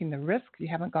haven't taken the risk, you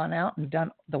haven't gone out and done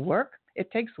the work,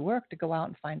 It takes work to go out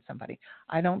and find somebody.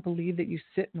 I don't believe that you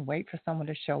sit and wait for someone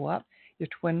to show up, your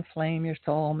twin flame, your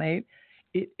soulmate.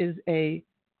 It is a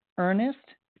earnest,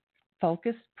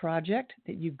 focused project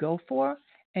that you go for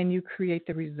and you create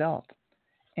the result.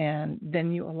 And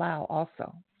then you allow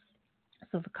also.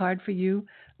 So the card for you,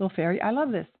 little fairy, I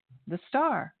love this. The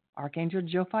star, Archangel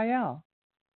Jophiel.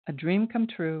 A dream come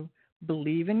true.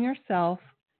 Believe in yourself.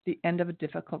 The end of a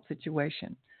difficult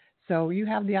situation. So you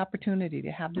have the opportunity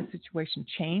to have this situation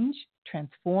change,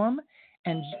 transform,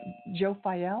 and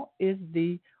Jophiel is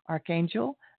the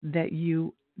archangel that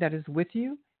is with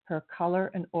you. Her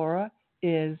color and aura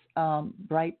is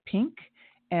bright pink,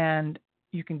 and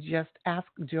you can just ask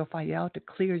Jophiel to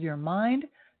clear your mind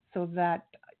so that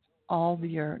all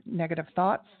your negative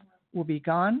thoughts will be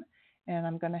gone. And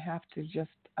I'm going to have to just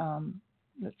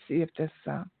let's see if this.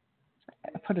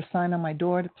 I put a sign on my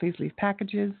door to please leave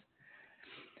packages.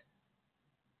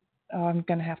 Oh, I'm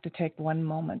going to have to take one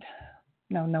moment.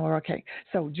 No, we're okay.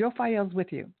 So Jophiel's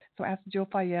with you. So ask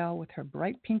Jophiel with her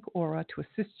bright pink aura to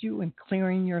assist you in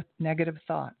clearing your negative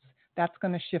thoughts. That's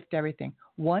going to shift everything.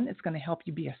 One, it's going to help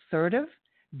you be assertive,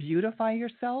 beautify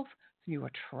yourself, so you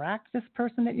attract this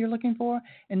person that you're looking for.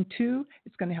 And two,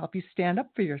 it's going to help you stand up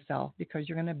for yourself because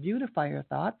you're going to beautify your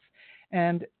thoughts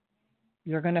and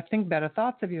you're going to think better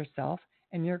thoughts of yourself,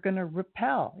 and you're going to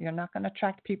repel. You're not going to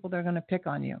attract people that are going to pick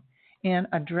on you. And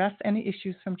address any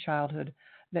issues from childhood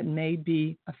that may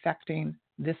be affecting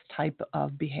this type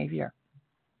of behavior.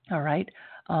 All right.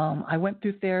 I went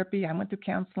through therapy. I went through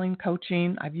counseling,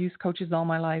 coaching. I've used coaches all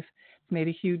my life. It's made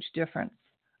a huge difference.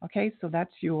 Okay, so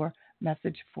that's your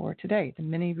message for today, the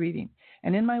mini reading.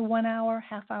 And in my 1 hour,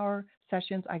 half-hour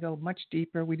sessions, I go much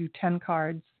deeper. We do 10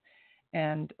 cards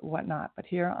and whatnot. But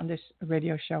here on this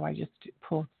radio show, I just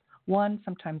pull 1,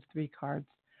 sometimes 3 cards.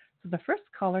 So the first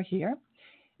caller here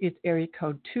is area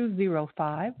code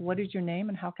 205. What is your name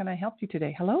and how can I help you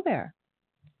today? Hello there.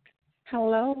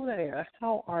 Hello there.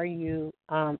 How are you,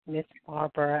 Miss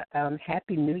Barbara?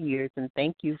 Happy New Year's, and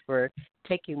thank you for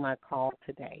taking my call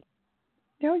today.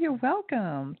 Oh, you're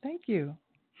welcome. Thank you.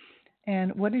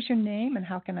 And what is your name and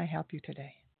how can I help you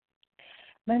today?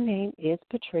 My name is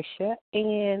Patricia,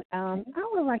 and I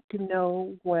would like to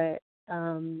know what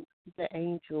the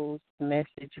angel's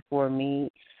message for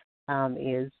me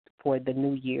is for the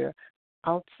new year.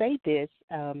 I'll say this.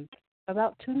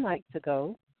 About 2 nights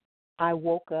ago, I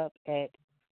woke up at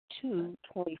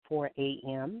 2:24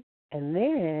 a.m., and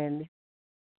then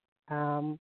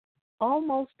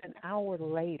almost an hour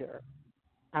later,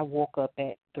 I woke up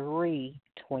at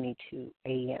 3:22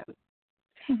 a.m.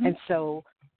 Mm-hmm. And so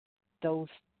those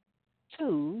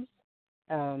twos,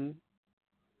 I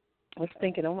was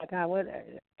thinking, oh, my God, what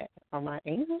are my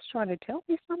angels trying to tell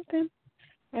me something?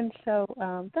 And so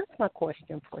that's my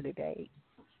question for today.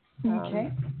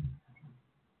 Okay.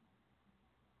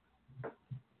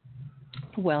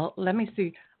 Well, let me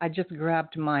see. I just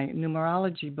grabbed my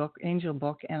numerology book, angel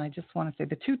book, and I just want to say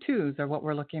the 2 twos are what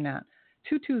we're looking at.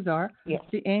 2 twos are, yes.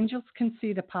 The angels can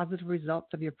see the positive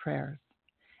results of your prayers,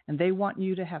 and they want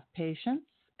you to have patience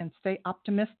and stay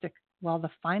optimistic while the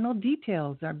final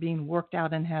details are being worked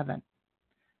out in heaven.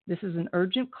 This is an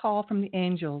urgent call from the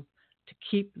angels to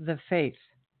keep the faith.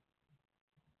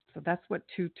 So that's what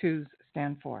 2 twos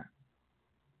stand for.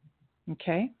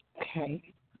 Okay?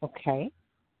 Okay.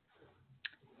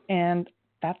 And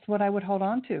that's what I would hold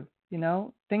on to. You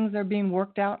know, things are being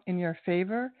worked out in your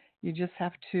favor. You just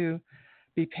have to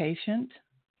be patient,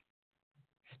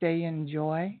 stay in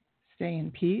joy, stay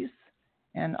in peace,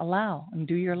 and allow and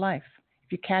do your life.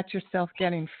 If you catch yourself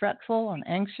getting fretful and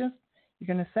anxious,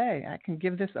 you're going to say, I can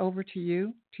give this over to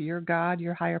you, to your God,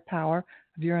 your higher power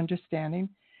of your understanding,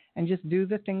 and just do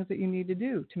the things that you need to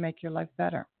do to make your life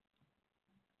better.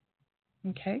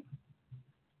 Okay?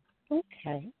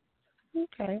 Okay.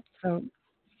 So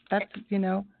that's,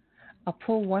 I'll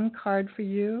pull 1 card for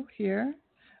you here,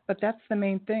 but that's the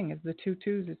main thing is the 2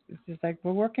 twos. It's just like,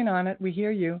 we're working on it. We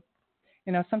hear you.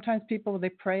 Sometimes people, they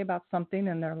pray about something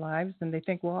in their lives and they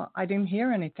think, well, I didn't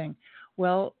hear anything.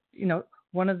 Well,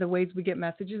 one of the ways we get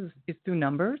messages is through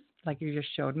numbers, like you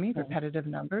just showed me, repetitive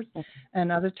numbers.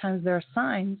 And other times there are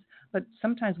signs, but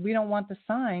sometimes we don't want the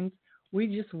signs. We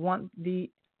just want the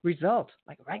result.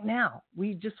 Like right now,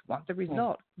 we just want the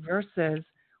result versus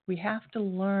we have to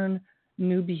learn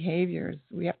new behaviors.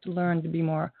 We have to learn to be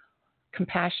more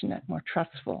compassionate, more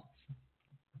trustful,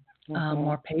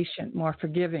 more patient, more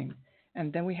forgiving.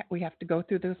 And then we have to go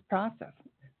through this process.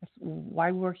 That's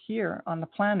why we're here on the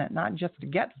planet, not just to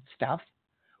get stuff.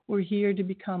 We're here to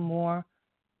become more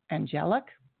angelic,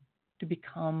 to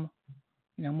become,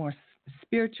 more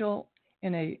spiritual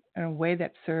in a way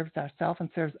that serves ourselves and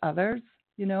serves others.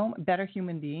 better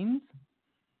human beings.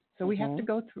 So we have to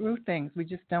go through things. We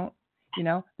just don't,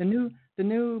 the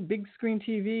new big screen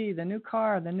TV, the new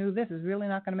car, the new this is really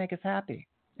not going to make us happy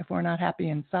if we're not happy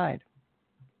inside.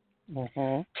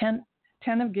 10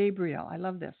 of Gabriel. I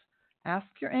love this. Ask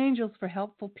your angels for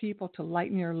helpful people to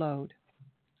lighten your load.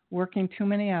 Working too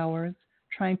many hours,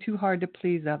 trying too hard to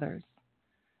please others.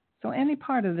 So any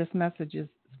part of this message is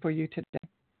for you today.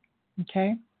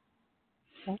 Okay?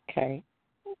 Okay.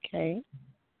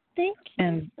 Thank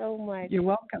you so much. You're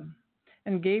welcome.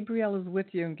 And Gabriel is with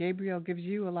you, and Gabriel gives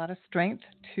you a lot of strength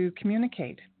to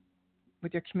communicate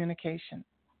with your communication.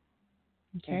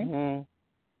 Okay?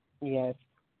 Yes,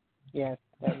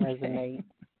 that resonates.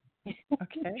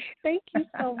 Okay. Thank you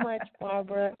so much,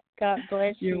 Barbara. God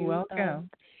bless you. You're welcome.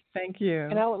 Thank you.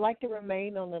 And I would like to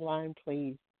remain on the line,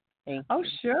 please. Thank you. Oh,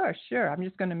 sure. I'm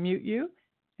just going to mute you,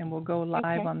 and we'll go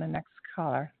live on the next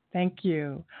caller. Thank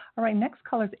you. All right, next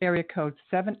caller is area code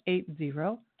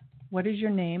 780. What is your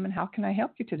name, and how can I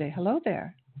help you today? Hello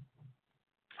there.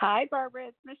 Hi, Barbara.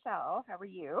 It's Michelle. How are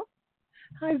you?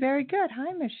 Hi, very good.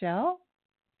 Hi, Michelle.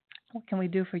 What can we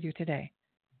do for you today?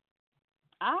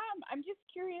 I'm just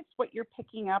curious what you're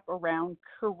picking up around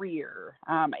career.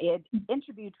 I had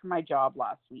interviewed for my job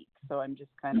last week, so I'm just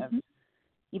kind of,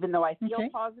 even though I feel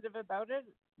positive about it,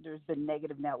 there's been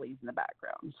negative Nellies in the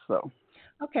background. So.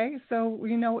 Okay, so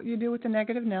you know what you do with the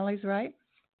negative Nellies, right?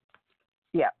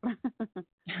 Yeah.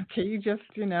 Okay, you just,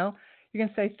 you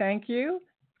can say thank you.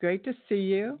 Great to see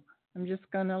you. I'm just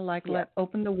gonna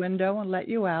open the window and let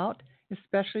you out,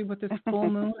 especially with this full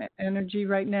moon energy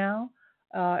right now.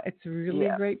 It's a really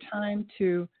great time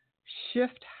to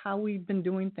shift how we've been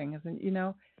doing things, and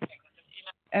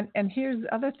here's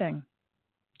the other thing.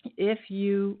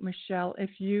 Michelle, if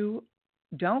you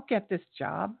don't get this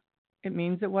job, it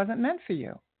means it wasn't meant for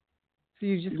you. So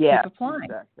you just keep applying.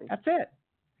 Exactly. That's it.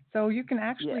 So you can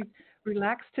actually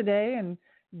relax today and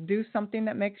do something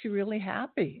that makes you really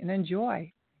happy and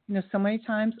enjoy. So many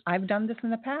times I've done this in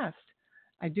the past.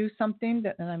 I do something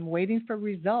and I'm waiting for a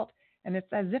result, and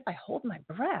it's as if I hold my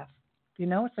breath.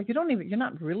 It's like you're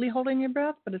not really holding your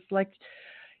breath, but it's like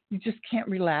you just can't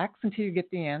relax until you get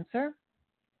the answer.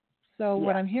 So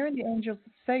what I'm hearing the angels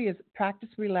say is practice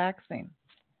relaxing.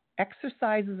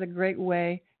 Exercise is a great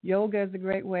way. Yoga is a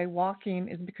great way. Walking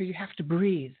is because you have to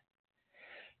breathe.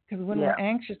 Because when we're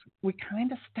anxious, we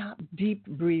kind of stop deep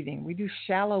breathing. We do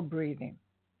shallow breathing.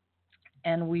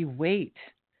 And we wait.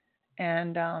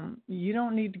 And you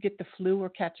don't need to get the flu or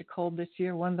catch a cold this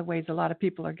year. One of the ways a lot of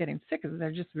people are getting sick is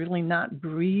they're just really not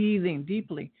breathing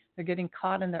deeply. They're getting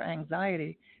caught in their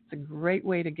anxiety. It's a great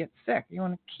way to get sick. You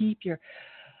want to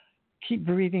keep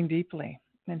breathing deeply.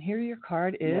 And here your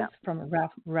card is from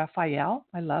Raphael.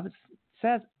 I love it. It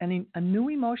says, a new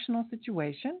emotional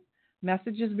situation,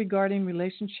 messages regarding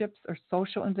relationships or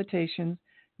social invitations,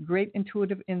 great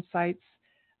intuitive insights,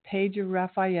 Page of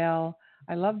Raphael.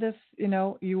 I love this.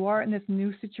 You are in this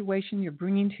new situation you're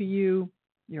bringing to you.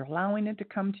 You're allowing it to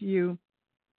come to you.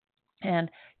 And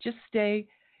just stay,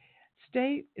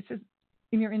 it says,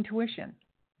 in your intuition.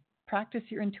 Practice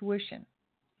your intuition.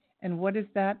 And what is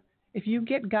that? If you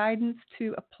get guidance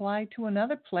to apply to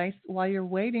another place while you're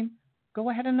waiting, go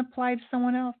ahead and apply to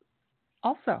someone else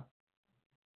also.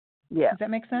 Yeah. Does that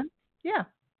make sense? Yeah.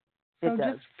 So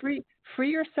just free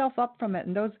yourself up from it.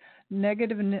 And those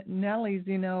negative Nellies,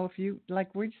 if you,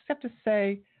 we just have to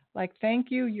say, thank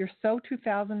you. You're so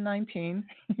 2019.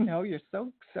 You're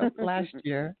so last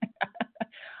year.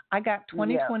 I got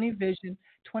 2020 vision.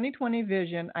 2020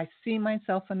 vision. I see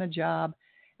myself in a job.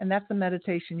 And that's a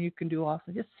meditation you can do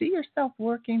also. Just see yourself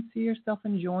working, see yourself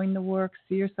enjoying the work,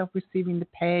 see yourself receiving the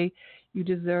pay you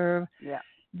deserve. Yeah.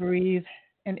 Breathe.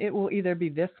 And it will either be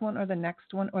this one or the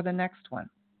next one or the next one.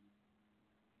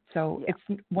 So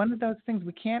it's one of those things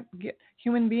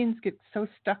human beings get so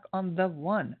stuck on the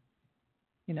one,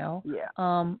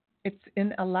 It's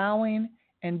in allowing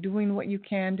and doing what you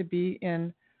can to be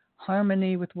in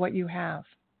harmony with what you have.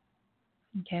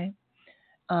 Okay.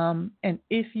 And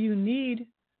if you need,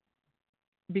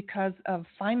 because of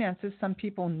finances, some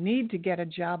people need to get a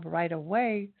job right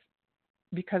away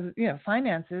because,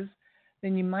 finances,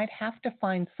 then you might have to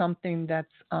find something that's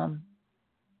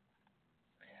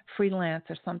freelance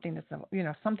or something that's,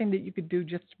 something that you could do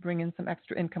just to bring in some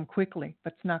extra income quickly,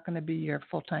 but it's not going to be your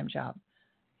full-time job.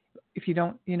 If you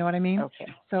don't, you know what I mean? Okay.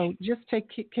 So just take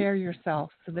care of yourself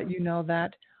so that you know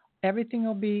that everything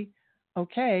will be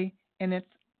okay, and it's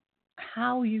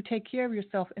how you take care of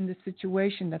yourself in this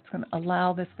situation that's going to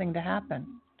allow this thing to happen.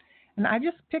 And I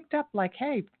just picked up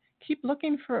hey, keep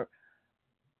looking for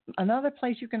another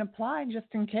place you can apply just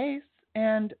in case,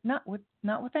 and not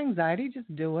with anxiety,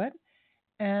 just do it.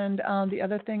 And the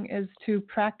other thing is to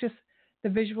practice the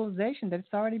visualization that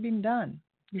it's already been done.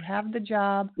 You have the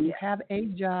job, you have a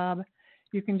job.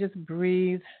 You can just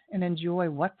breathe and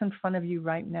enjoy what's in front of you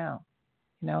right now.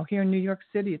 You know, here in New York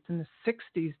City, it's in the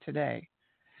 60s today.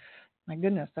 My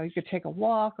goodness, so you could take a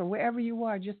walk or wherever you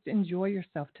are, just enjoy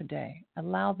yourself today.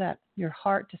 Allow that your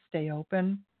heart to stay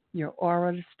open, your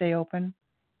aura to stay open,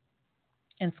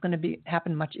 and it's going to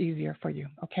happen much easier for you,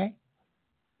 okay?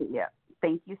 Yeah.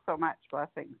 Thank you so much.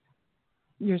 Blessings.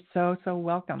 You're so, so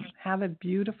welcome. Have a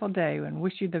beautiful day and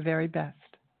wish you the very best.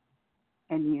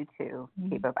 And you too.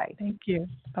 Okay, bye-bye. Thank you.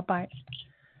 Bye-bye.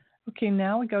 Okay,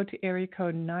 now we go to area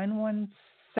code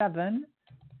 917.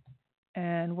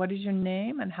 And what is your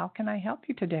name and how can I help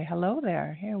you today? Hello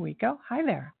there. Here we go. Hi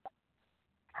there.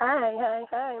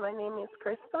 Hi. My name is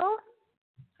Crystal.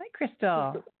 Hi,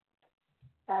 Crystal.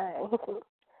 Hi.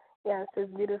 Yes,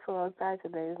 it's beautiful outside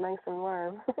today. It's nice and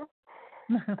warm.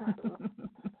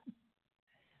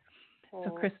 So,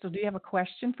 Crystal, do you have a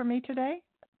question for me today?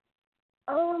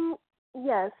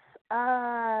 Yes.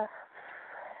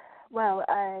 Well,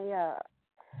 I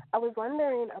was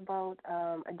wondering about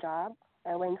a job.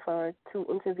 I went for 2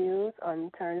 interviews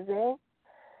on Thursday.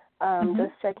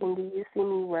 Just checking, do you see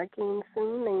me working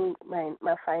soon?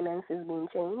 My finances being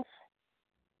changed.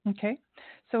 Okay.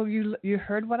 So you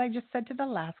heard what I just said to the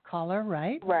last caller,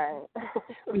 right? Right.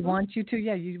 We want you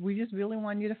to, we just really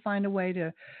want you to find a way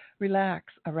to relax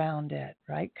around it,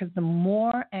 right? Because the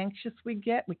more anxious we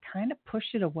get, we kind of push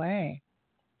it away.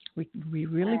 We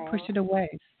really push it away.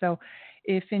 So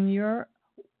if in your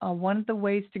one of the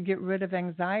ways to get rid of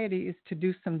anxiety is to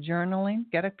do some journaling,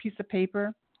 get a piece of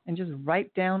paper and just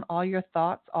write down all your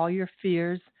thoughts, all your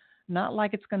fears, not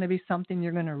like it's going to be something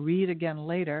you're going to read again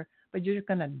later, but you're just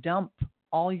going to dump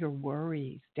all your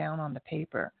worries down on the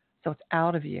paper so it's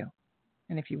out of you.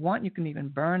 And if you want, you can even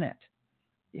burn it.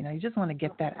 You know, you just want to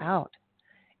get that out.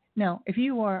 Now, if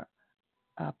you are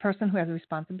a person who has a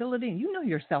responsibility and you know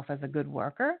yourself as a good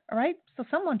worker, all right, so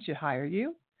someone should hire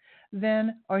you,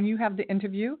 then, or you have the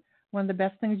interview, one of the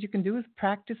best things you can do is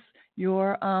practice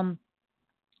your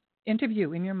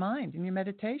interview in your mind, in your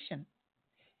meditation.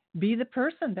 Be the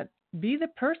person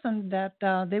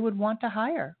that they would want to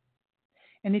hire.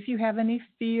 And if you have any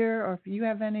fear or if you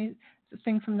have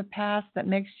anything from the past that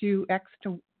makes you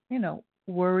extra,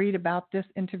 worried about this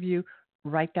interview,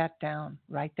 write that down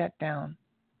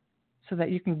so that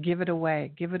you can give it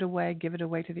away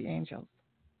to the angels.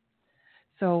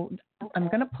 So I'm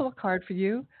going to pull a card for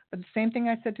you, but the same thing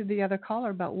I said to the other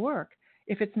caller about work.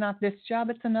 If it's not this job,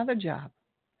 it's another job.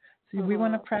 So we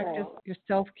want to practice your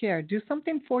self-care. Do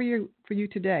something for you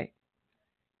today.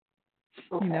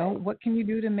 Okay. You know, what can you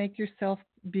do to make yourself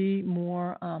be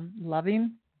more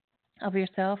loving of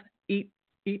yourself? Eat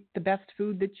the best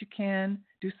food that you can.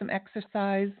 Do some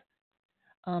exercise.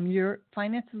 Your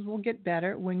finances will get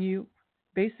better when you,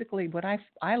 basically what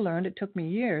I learned, it took me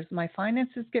years, my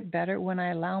finances get better when I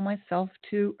allow myself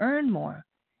to earn more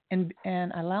and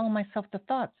allow myself the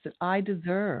thoughts that I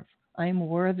deserve, I'm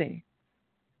worthy.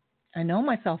 I know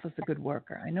myself as a good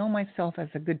worker. I know myself as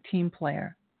a good team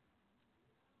player.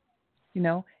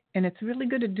 And it's really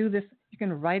good to do this. You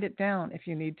can write it down if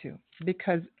you need to,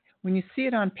 because when you see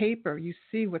it on paper, you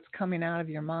see what's coming out of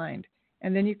your mind.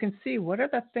 And then you can see, what are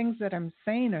the things that I'm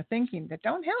saying or thinking that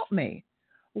don't help me?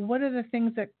 What are the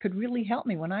things that could really help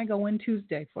me when I go in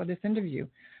Tuesday for this interview?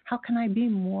 How can I be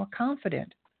more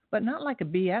confident? But not like a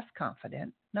BS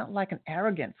confident, not like an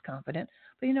arrogance confident,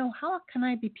 but how can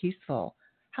I be peaceful?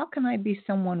 How can I be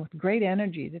someone with great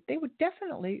energy that they would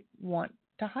definitely want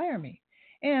to hire me?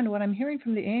 And what I'm hearing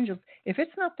from the angels, if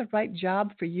it's not the right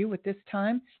job for you at this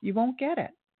time, you won't get it.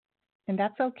 And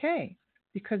that's okay,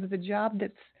 because the job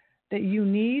that you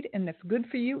need and that's good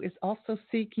for you is also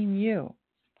seeking you.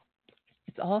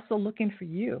 It's also looking for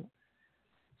you.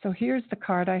 So here's the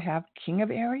card I have, King of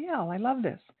Ariel. I love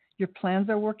this. Your plans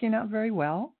are working out very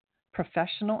well.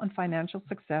 Professional and financial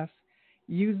success.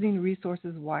 Using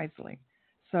resources wisely.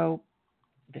 So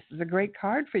this is a great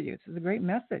card for you. This is a great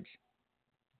message.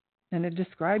 And it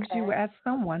describes you as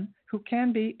someone who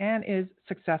can be and is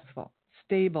successful,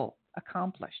 stable,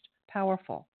 accomplished,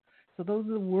 powerful. So those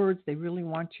are the words they really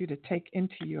want you to take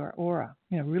into your aura.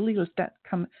 Really let that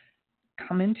come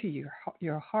into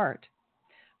your heart.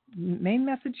 Main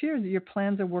message here is that your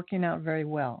plans are working out very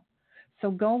well.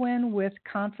 So go in with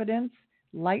confidence,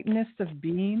 lightness of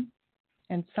being,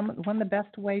 and one of the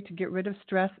best way to get rid of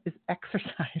stress is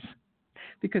exercise.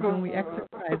 Because when we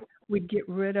exercise, we get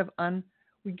rid of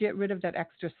that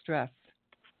extra stress.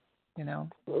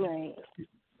 Right.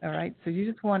 All right. So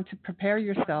you just want to prepare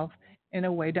yourself in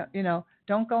a way.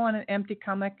 Don't go on an empty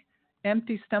stomach.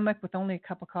 empty stomach with only a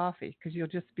cup of coffee because you'll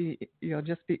just be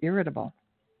irritable.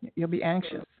 You'll be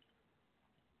anxious.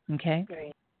 Okay?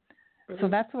 Right. So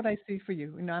that's what I see for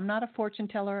you. I'm not a fortune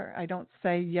teller. I don't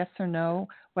say yes or no.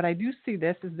 What I do see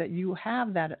this is that you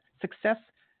have that success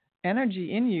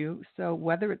energy in you. So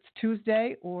whether it's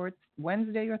Tuesday or it's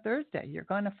Wednesday or Thursday, you're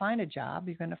going to find a job.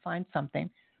 You're going to find something.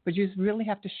 But you really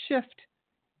have to shift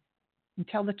and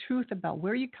tell the truth about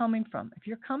where you're coming from. If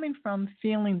you're coming from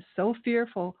feeling so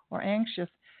fearful or anxious,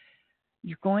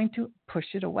 you're going to push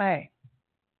it away.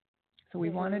 So we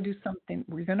want to do something.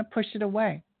 We're going to push it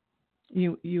away.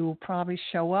 You'll probably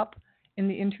show up in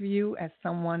the interview as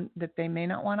someone that they may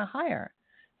not want to hire.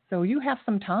 So you have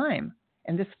some time.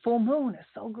 And this full moon is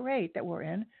so great that we're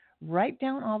in. Write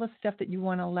down all the stuff that you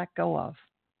want to let go of.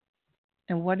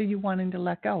 And what are you wanting to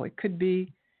let go? It could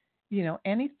be,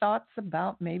 any thoughts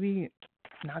about maybe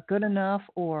not good enough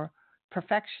or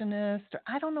perfectionist, or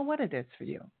I don't know what it is for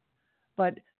you.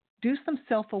 But do some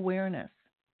self-awareness.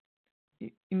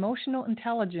 Emotional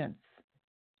intelligence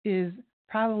is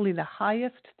probably the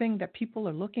highest thing that people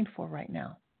are looking for right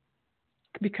now.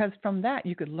 Because from that,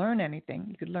 you could learn anything.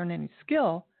 You could learn any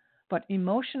skill. But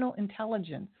emotional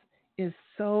intelligence is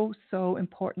so, so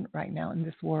important right now in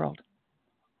this world.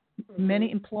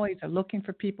 Many employees are looking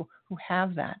for people who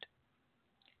have that.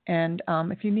 And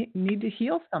if you need to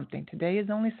heal something, today is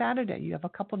only Saturday. You have a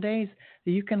couple days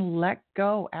that you can let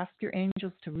go. Ask your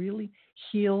angels to really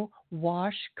heal,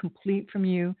 wash, complete from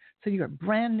you so you're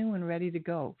brand new and ready to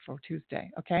go for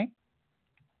Tuesday, okay?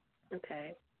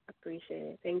 Okay. Appreciate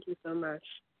it. Thank you so much.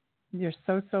 You're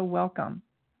so, so welcome.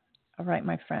 All right,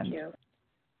 my friend. Thank you.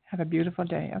 Have a beautiful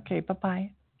day. Okay,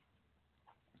 bye-bye.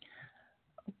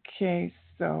 Okay,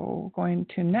 so going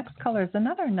to next caller is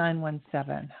another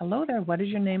 917. Hello there. What is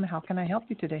your name? How can I help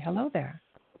you today? Hello there.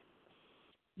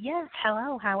 Yes,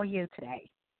 hello. How are you today?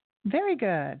 Very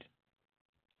good.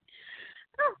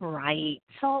 All right.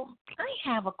 So I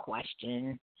have a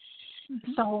question.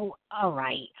 So, all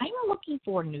right, I'm looking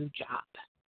for a new job,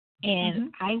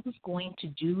 and I was going to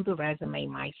do the resume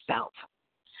myself.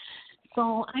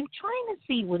 So I'm trying to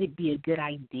see, would it be a good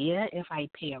idea if I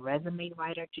pay a resume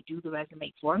writer to do the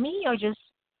resume for me or just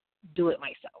do it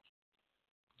myself?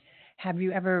 Have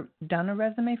you ever done a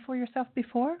resume for yourself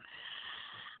before?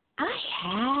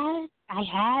 I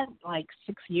had like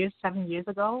 7 years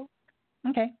ago.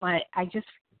 Okay. But I just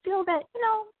feel that,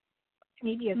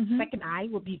 maybe a second eye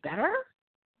would be better.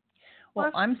 Well,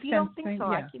 or I'm if you don't think sensing,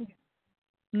 so, yeah.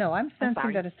 No, I'm sensing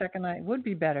sorry. that a second eye would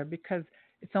be better because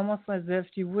it's almost as if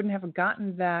you wouldn't have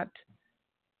gotten that,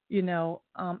 and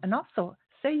also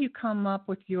say you come up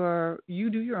with you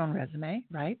do your own resume,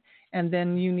 right? And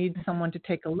then you need someone to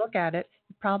take a look at it.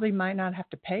 You probably might not have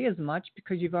to pay as much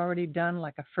because you've already done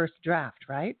like a first draft,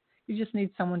 right? You just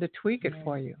need someone to tweak it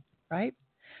for you, right?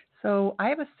 So I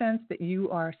have a sense that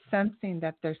you are sensing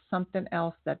that there's something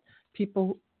else that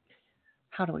people,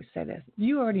 how do we say this?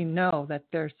 You already know that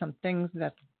there's some things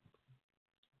that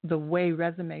the way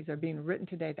resumes are being written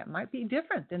today that might be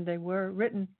different than they were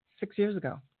written 6 years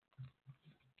ago.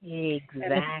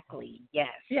 Exactly, yes.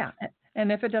 Yeah,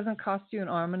 and if it doesn't cost you an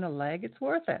arm and a leg, it's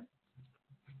worth it.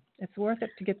 It's worth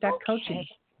it to get that coaching.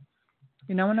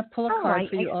 I'm going to pull a card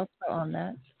for you also on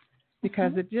that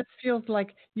because it just feels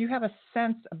like you have a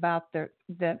sense about that,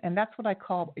 and that's what I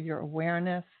call your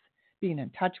awareness, being in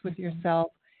touch with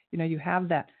yourself. You have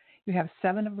that. You have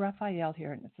 7 of Raphael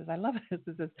here, and it says, I love it.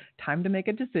 It says, time to make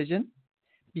a decision,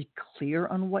 be clear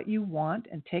on what you want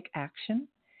and take action,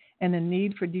 and a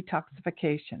need for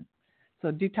detoxification.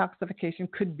 So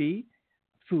detoxification could be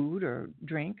food or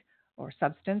drink or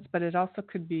substance, but it also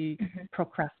could be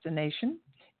procrastination.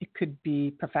 It could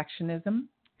be perfectionism.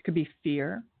 It could be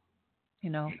fear,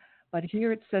 But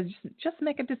here it says, just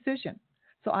make a decision.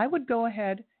 So I would go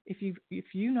ahead, if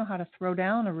you know how to throw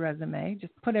down a resume,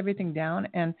 just put everything down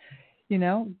and,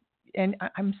 and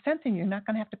I'm sensing you're not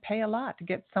going to have to pay a lot to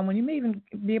get someone. You may even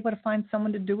be able to find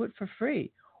someone to do it for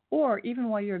free. Or even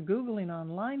while you're Googling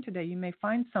online today, you may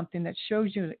find something that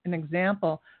shows you an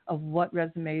example of what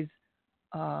resumes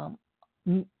kind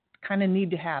of need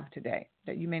to have today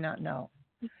that you may not know.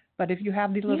 But if you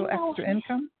have the little extra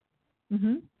income.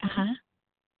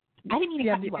 I didn't mean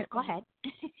to cut you off. Go ahead.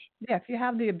 Yeah, if you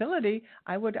have the ability,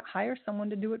 I would hire someone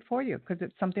to do it for you because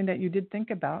it's something that you did think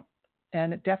about.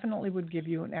 And it definitely would give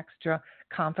you an extra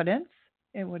confidence.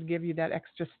 It would give you that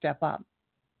extra step up.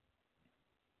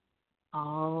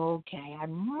 Okay, I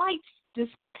might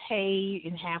just pay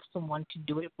and have someone to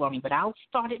do it for me, but I'll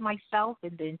start it myself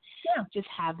and then just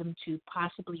have them to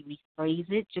possibly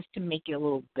rephrase it just to make it a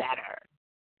little better.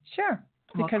 Sure,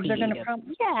 because they're going to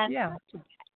probably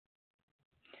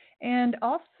And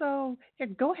also,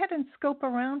 go ahead and scope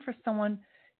around for someone.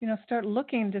 Start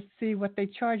looking to see what they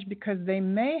charge, because they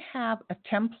may have a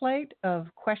template of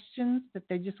questions that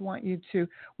they just want you to,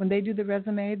 when they do the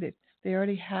resume, they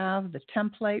already have the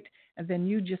template, and then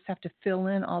you just have to fill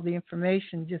in all the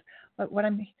information. But what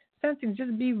I'm sensing,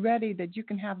 just be ready that you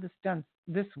can have this done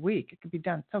this week. It could be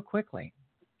done so quickly.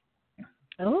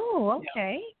 Oh,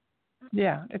 okay.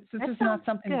 Yeah, this is not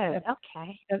something good.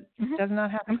 that does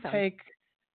not have to take.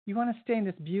 You want to stay in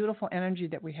this beautiful energy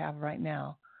that we have right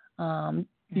now.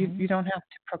 You don't have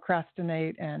to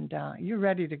procrastinate, and you're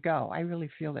ready to go. I really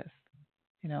feel this.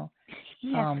 Yes,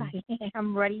 I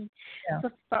am ready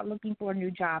to start looking for a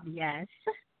new job. Yes.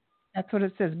 That's what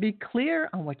it says. Be clear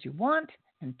on what you want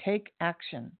and take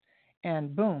action.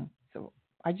 And boom. So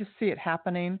I just see it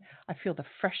happening. I feel the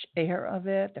fresh air of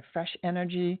it, the fresh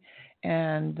energy,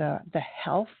 and the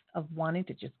health of wanting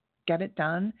to just get it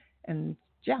done. And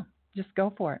just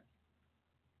go for it.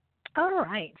 All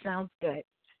right. Sounds good.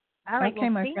 All right. Okay,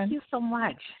 my thank friend. you so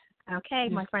much. Okay,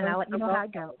 my friend. I'll let you know how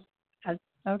it goes.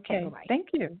 Okay. Bye-bye. Thank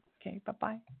you. Okay.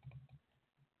 Bye-bye.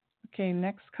 Okay.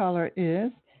 Next caller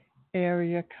is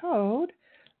area code.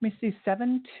 Let me see.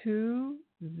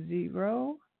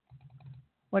 720.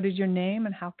 What is your name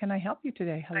and how can I help you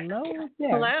today? Hello there.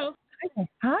 Hello.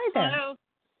 Hi there. Hello.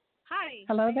 Hi.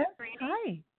 Hello there. Brady.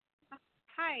 Hi.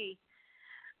 Hi.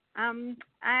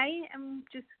 I am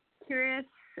just curious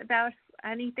about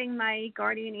anything my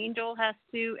guardian angel has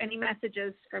to, any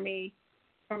messages for me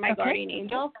from my guardian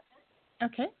angel.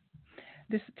 Okay.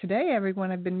 Today,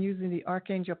 everyone, I've been using the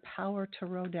Archangel Power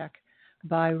Tarot deck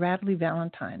by Radley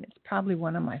Valentine. It's probably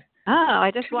one of my. Oh,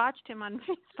 I just watched him on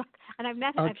Facebook, and I've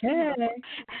met him. Okay.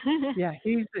 Yeah,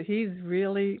 he's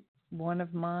really one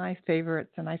of my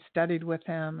favorites, and I studied with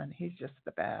him, and he's just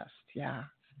the best. Yeah.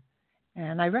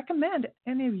 And I recommend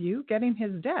any of you getting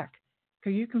his deck,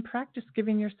 because you can practice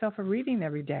giving yourself a reading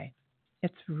every day.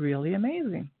 It's really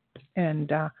amazing.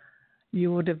 And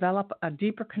you will develop a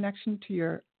deeper connection to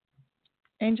your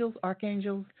angels,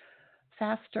 archangels,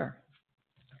 faster.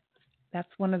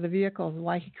 That's one of the vehicles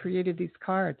why he created these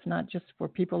cards, not just for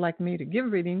people like me to give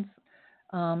readings.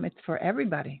 It's for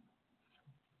everybody.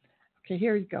 Okay,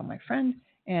 here you go, my friend.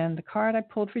 And the card I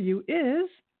pulled for you is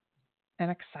an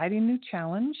exciting new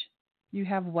challenge. You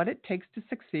have what it takes to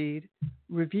succeed.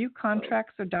 Review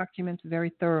contracts or documents very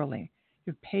thoroughly.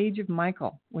 You have Page of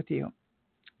Michael with you.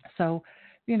 So,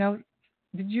 I've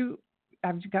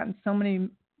gotten so many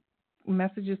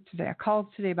messages today, calls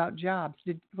today about jobs.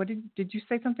 Did you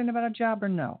say something about a job or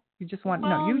no? You just wanted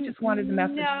the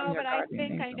message from your guardian angel. No, but I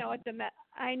think I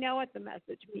know what the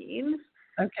message means.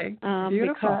 Okay,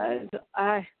 beautiful.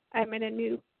 Because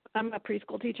I'm a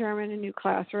preschool teacher. I'm in a new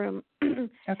classroom.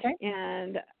 Okay.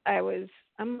 And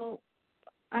I'm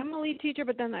a lead teacher,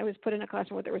 but then I was put in a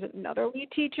classroom where there was another lead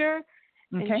teacher,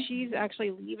 and she's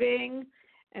actually leaving.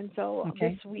 And so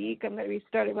this week I'm going to be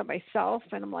starting with myself,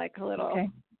 and I'm like a little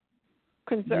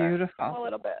concerned. Beautiful. I'm a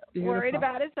little bit worried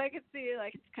about it, so I could see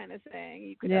it's kind of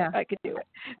saying I could do it,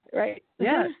 right?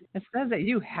 Yeah, it says that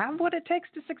you have what it takes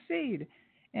to succeed.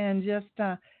 And just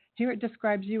here it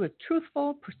describes you as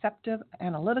truthful, perceptive,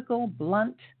 analytical,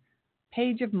 blunt,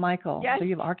 Page of Michael. Yes. So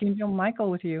you have Archangel Michael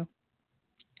with you.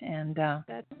 And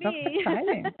that's me.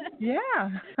 exciting.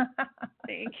 Yeah.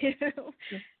 Thank you.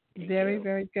 Very,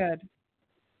 very good.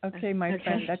 Okay, my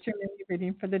friend, that's your mini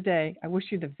reading for the day. I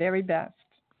wish you the very best.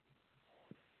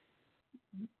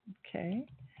 Okay.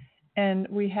 And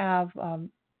we have, I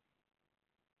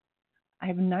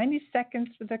have 90 seconds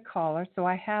for the caller, so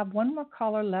I have one more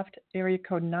caller left, area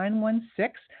code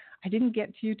 916. I didn't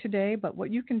get to you today, but what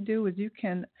you can do is you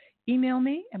can email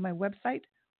me at my website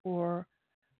or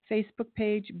Facebook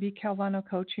page, B. Calvano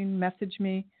Coaching, message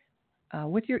me.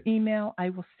 With your email, I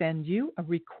will send you a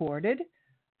recorded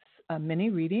mini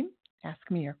reading. Ask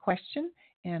me your question,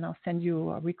 and I'll send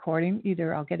you a recording.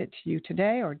 Either I'll get it to you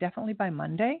today or definitely by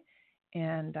Monday.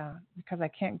 And because I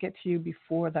can't get to you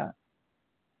before the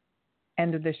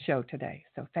end of this show today.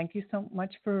 So thank you so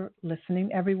much for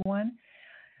listening, everyone.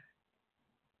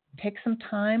 Take some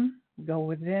time, go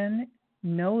within,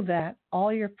 know that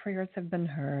all your prayers have been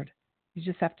heard. You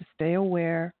just have to stay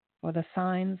aware for the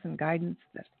signs and guidance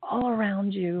that's all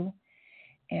around you.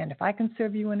 And if I can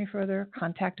serve you any further,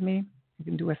 contact me. You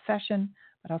can do a session,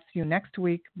 but I'll see you next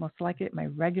week, most likely at my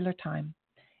regular time.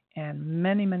 And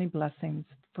many, many blessings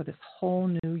for this whole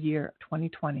new year,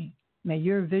 2020. May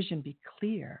your vision be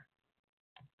clear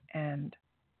and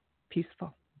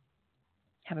peaceful.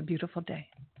 Have a beautiful day.